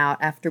in and out,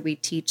 after we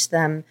teach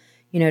them,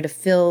 to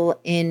fill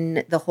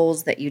in the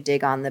holes that you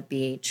dig on the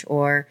beach,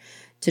 or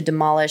to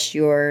demolish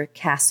your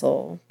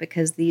castle,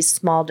 because these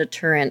small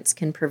deterrents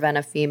can prevent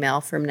a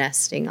female from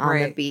nesting on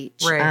the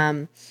beach.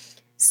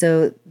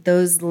 So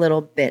those little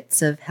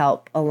bits of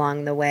help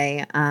along the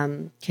way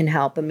can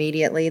help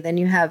immediately. Then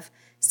you have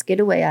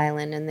Skidaway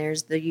Island, and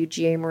there's the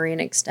UGA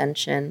Marine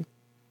Extension.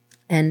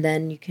 And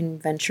then you can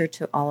venture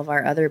to all of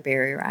our other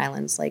barrier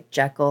islands, like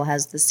Jekyll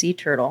has the Sea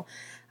Turtle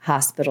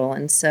Hospital.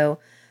 And so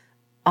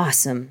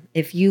awesome.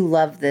 If you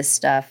love this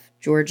stuff,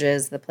 Georgia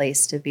is the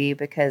place to be,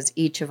 because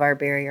each of our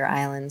barrier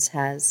islands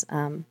has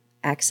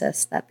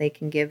access that they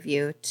can give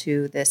you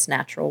to this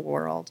natural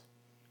world.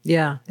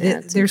 Yeah,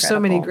 there's so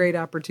many great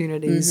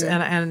opportunities.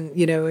 And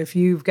if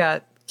you've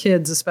got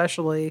kids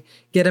especially,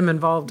 get them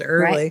involved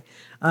early.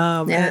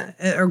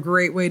 A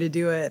great way to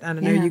do it. And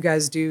I know you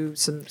guys do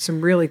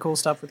some really cool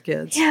stuff with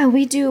kids. Yeah,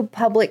 we do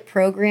public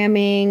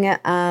programming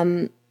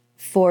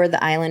for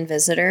the island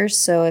visitors.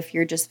 So if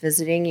you're just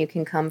visiting, you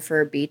can come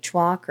for a beach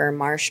walk or a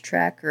marsh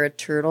trek or a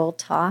turtle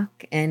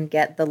talk and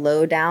get the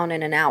lowdown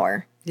in an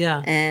hour.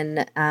 Yeah.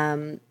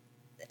 And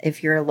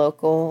if you're a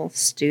local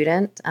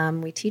student,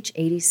 we teach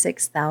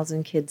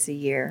 86,000 kids a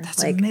year.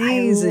 That's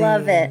amazing. I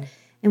love it.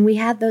 And we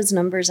had those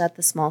numbers at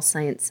the small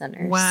science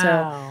center. Wow.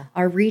 So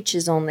our reach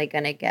is only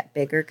going to get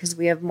bigger because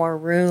we have more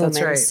room.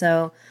 That's right.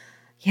 So,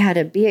 yeah,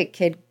 to be a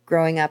kid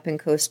growing up in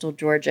coastal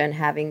Georgia and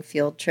having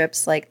field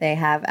trips like they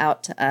have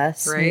out to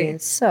us, Right. I mean,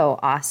 it's so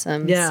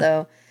awesome. Yeah.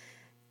 So,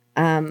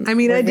 I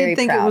mean, I did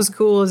think proud. it was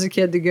cool as a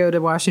kid to go to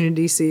Washington,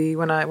 D.C.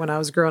 when I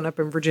was growing up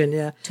in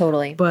Virginia.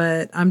 Totally.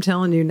 But I'm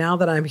telling you, now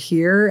that I'm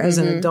here as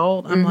an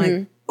adult, I'm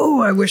like,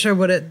 oh, I wish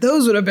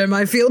those would have been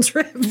my field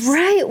trips.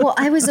 Right. Well,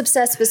 I was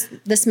obsessed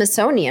with the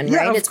Smithsonian, Yeah,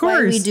 right? of It's why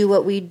we course. do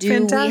what we do.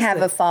 Fantastic. We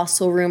have a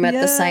fossil room at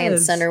the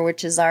Science Yes. Center,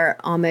 which is our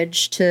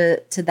homage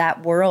to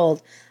that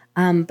world.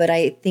 But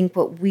I think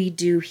what we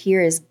do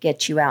here is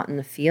get you out in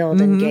the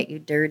field and get you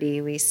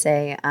dirty. We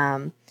say,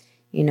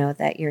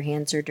 that your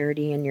hands are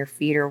dirty and your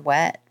feet are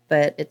wet,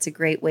 but it's a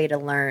great way to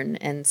learn.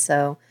 And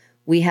so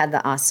we had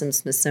the awesome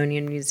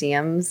Smithsonian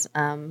museums,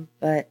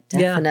 but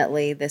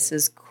definitely this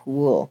is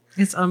cool.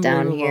 It's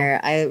unbelievable. Down here.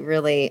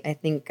 I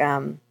think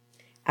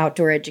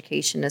outdoor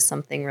education is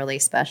something really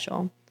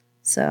special.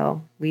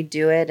 So we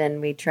do it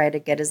and we try to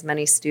get as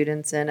many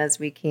students in as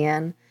we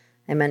can.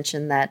 I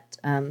mentioned that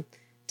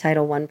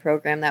Title I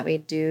program that we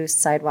do,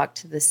 Sidewalk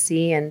to the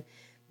Sea, and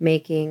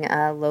making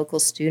local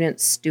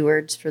students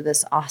stewards for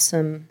this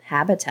awesome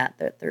habitat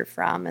that they're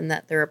from and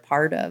that they're a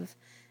part of.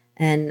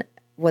 And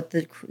what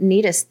the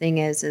neatest thing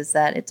is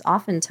that it's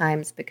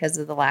oftentimes because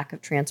of the lack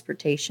of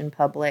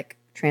public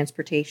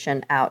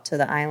transportation out to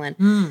the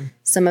island,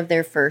 some of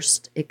their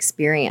first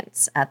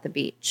experience at the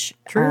beach,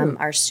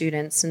 our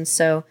students. And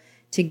so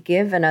to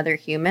give another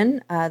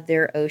human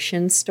their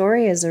ocean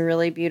story is a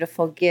really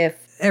beautiful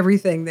gift.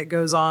 Everything that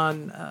goes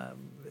on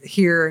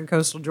here in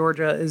coastal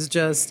Georgia is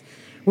just,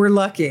 we're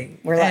lucky.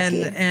 We're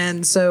lucky.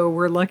 And so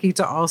we're lucky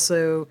to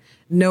also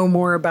know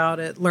more about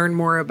it, learn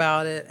more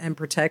about it, and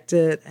protect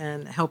it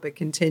and help it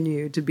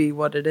continue to be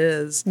what it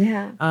is.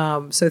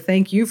 Yeah. So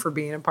thank you for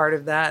being a part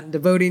of that and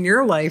devoting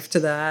your life to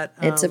that.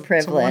 It's a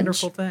privilege. It's a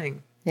wonderful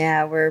thing.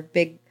 Yeah, we're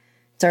big.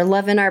 It's our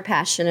love and our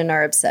passion and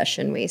our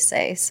obsession, we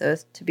say. So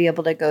to be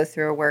able to go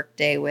through a work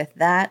day with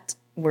that,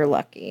 we're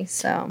lucky.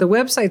 So the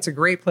website's a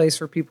great place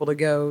for people to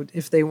go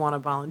if they want to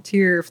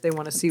volunteer, if they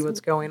want to see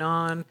what's going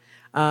on.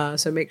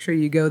 So make sure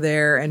you go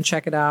there and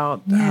check it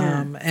out.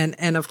 Yeah.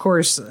 And of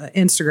course,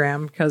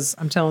 Instagram, because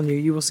I'm telling you,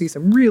 you will see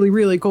some really,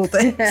 really cool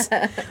things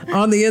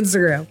on the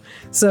Instagram.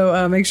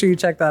 So make sure you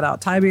check that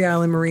out. Tybee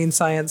Island Marine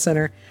Science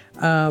Center.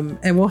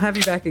 And we'll have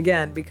you back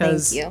again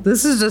because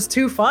this is just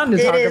too fun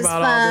to talk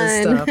about all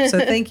this stuff.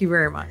 So thank you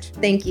very much.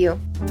 Thank you.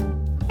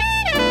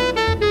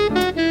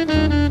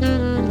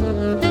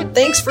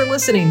 Thanks for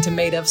listening to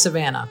Made of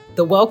Savannah.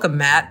 The welcome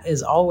mat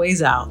is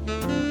always out.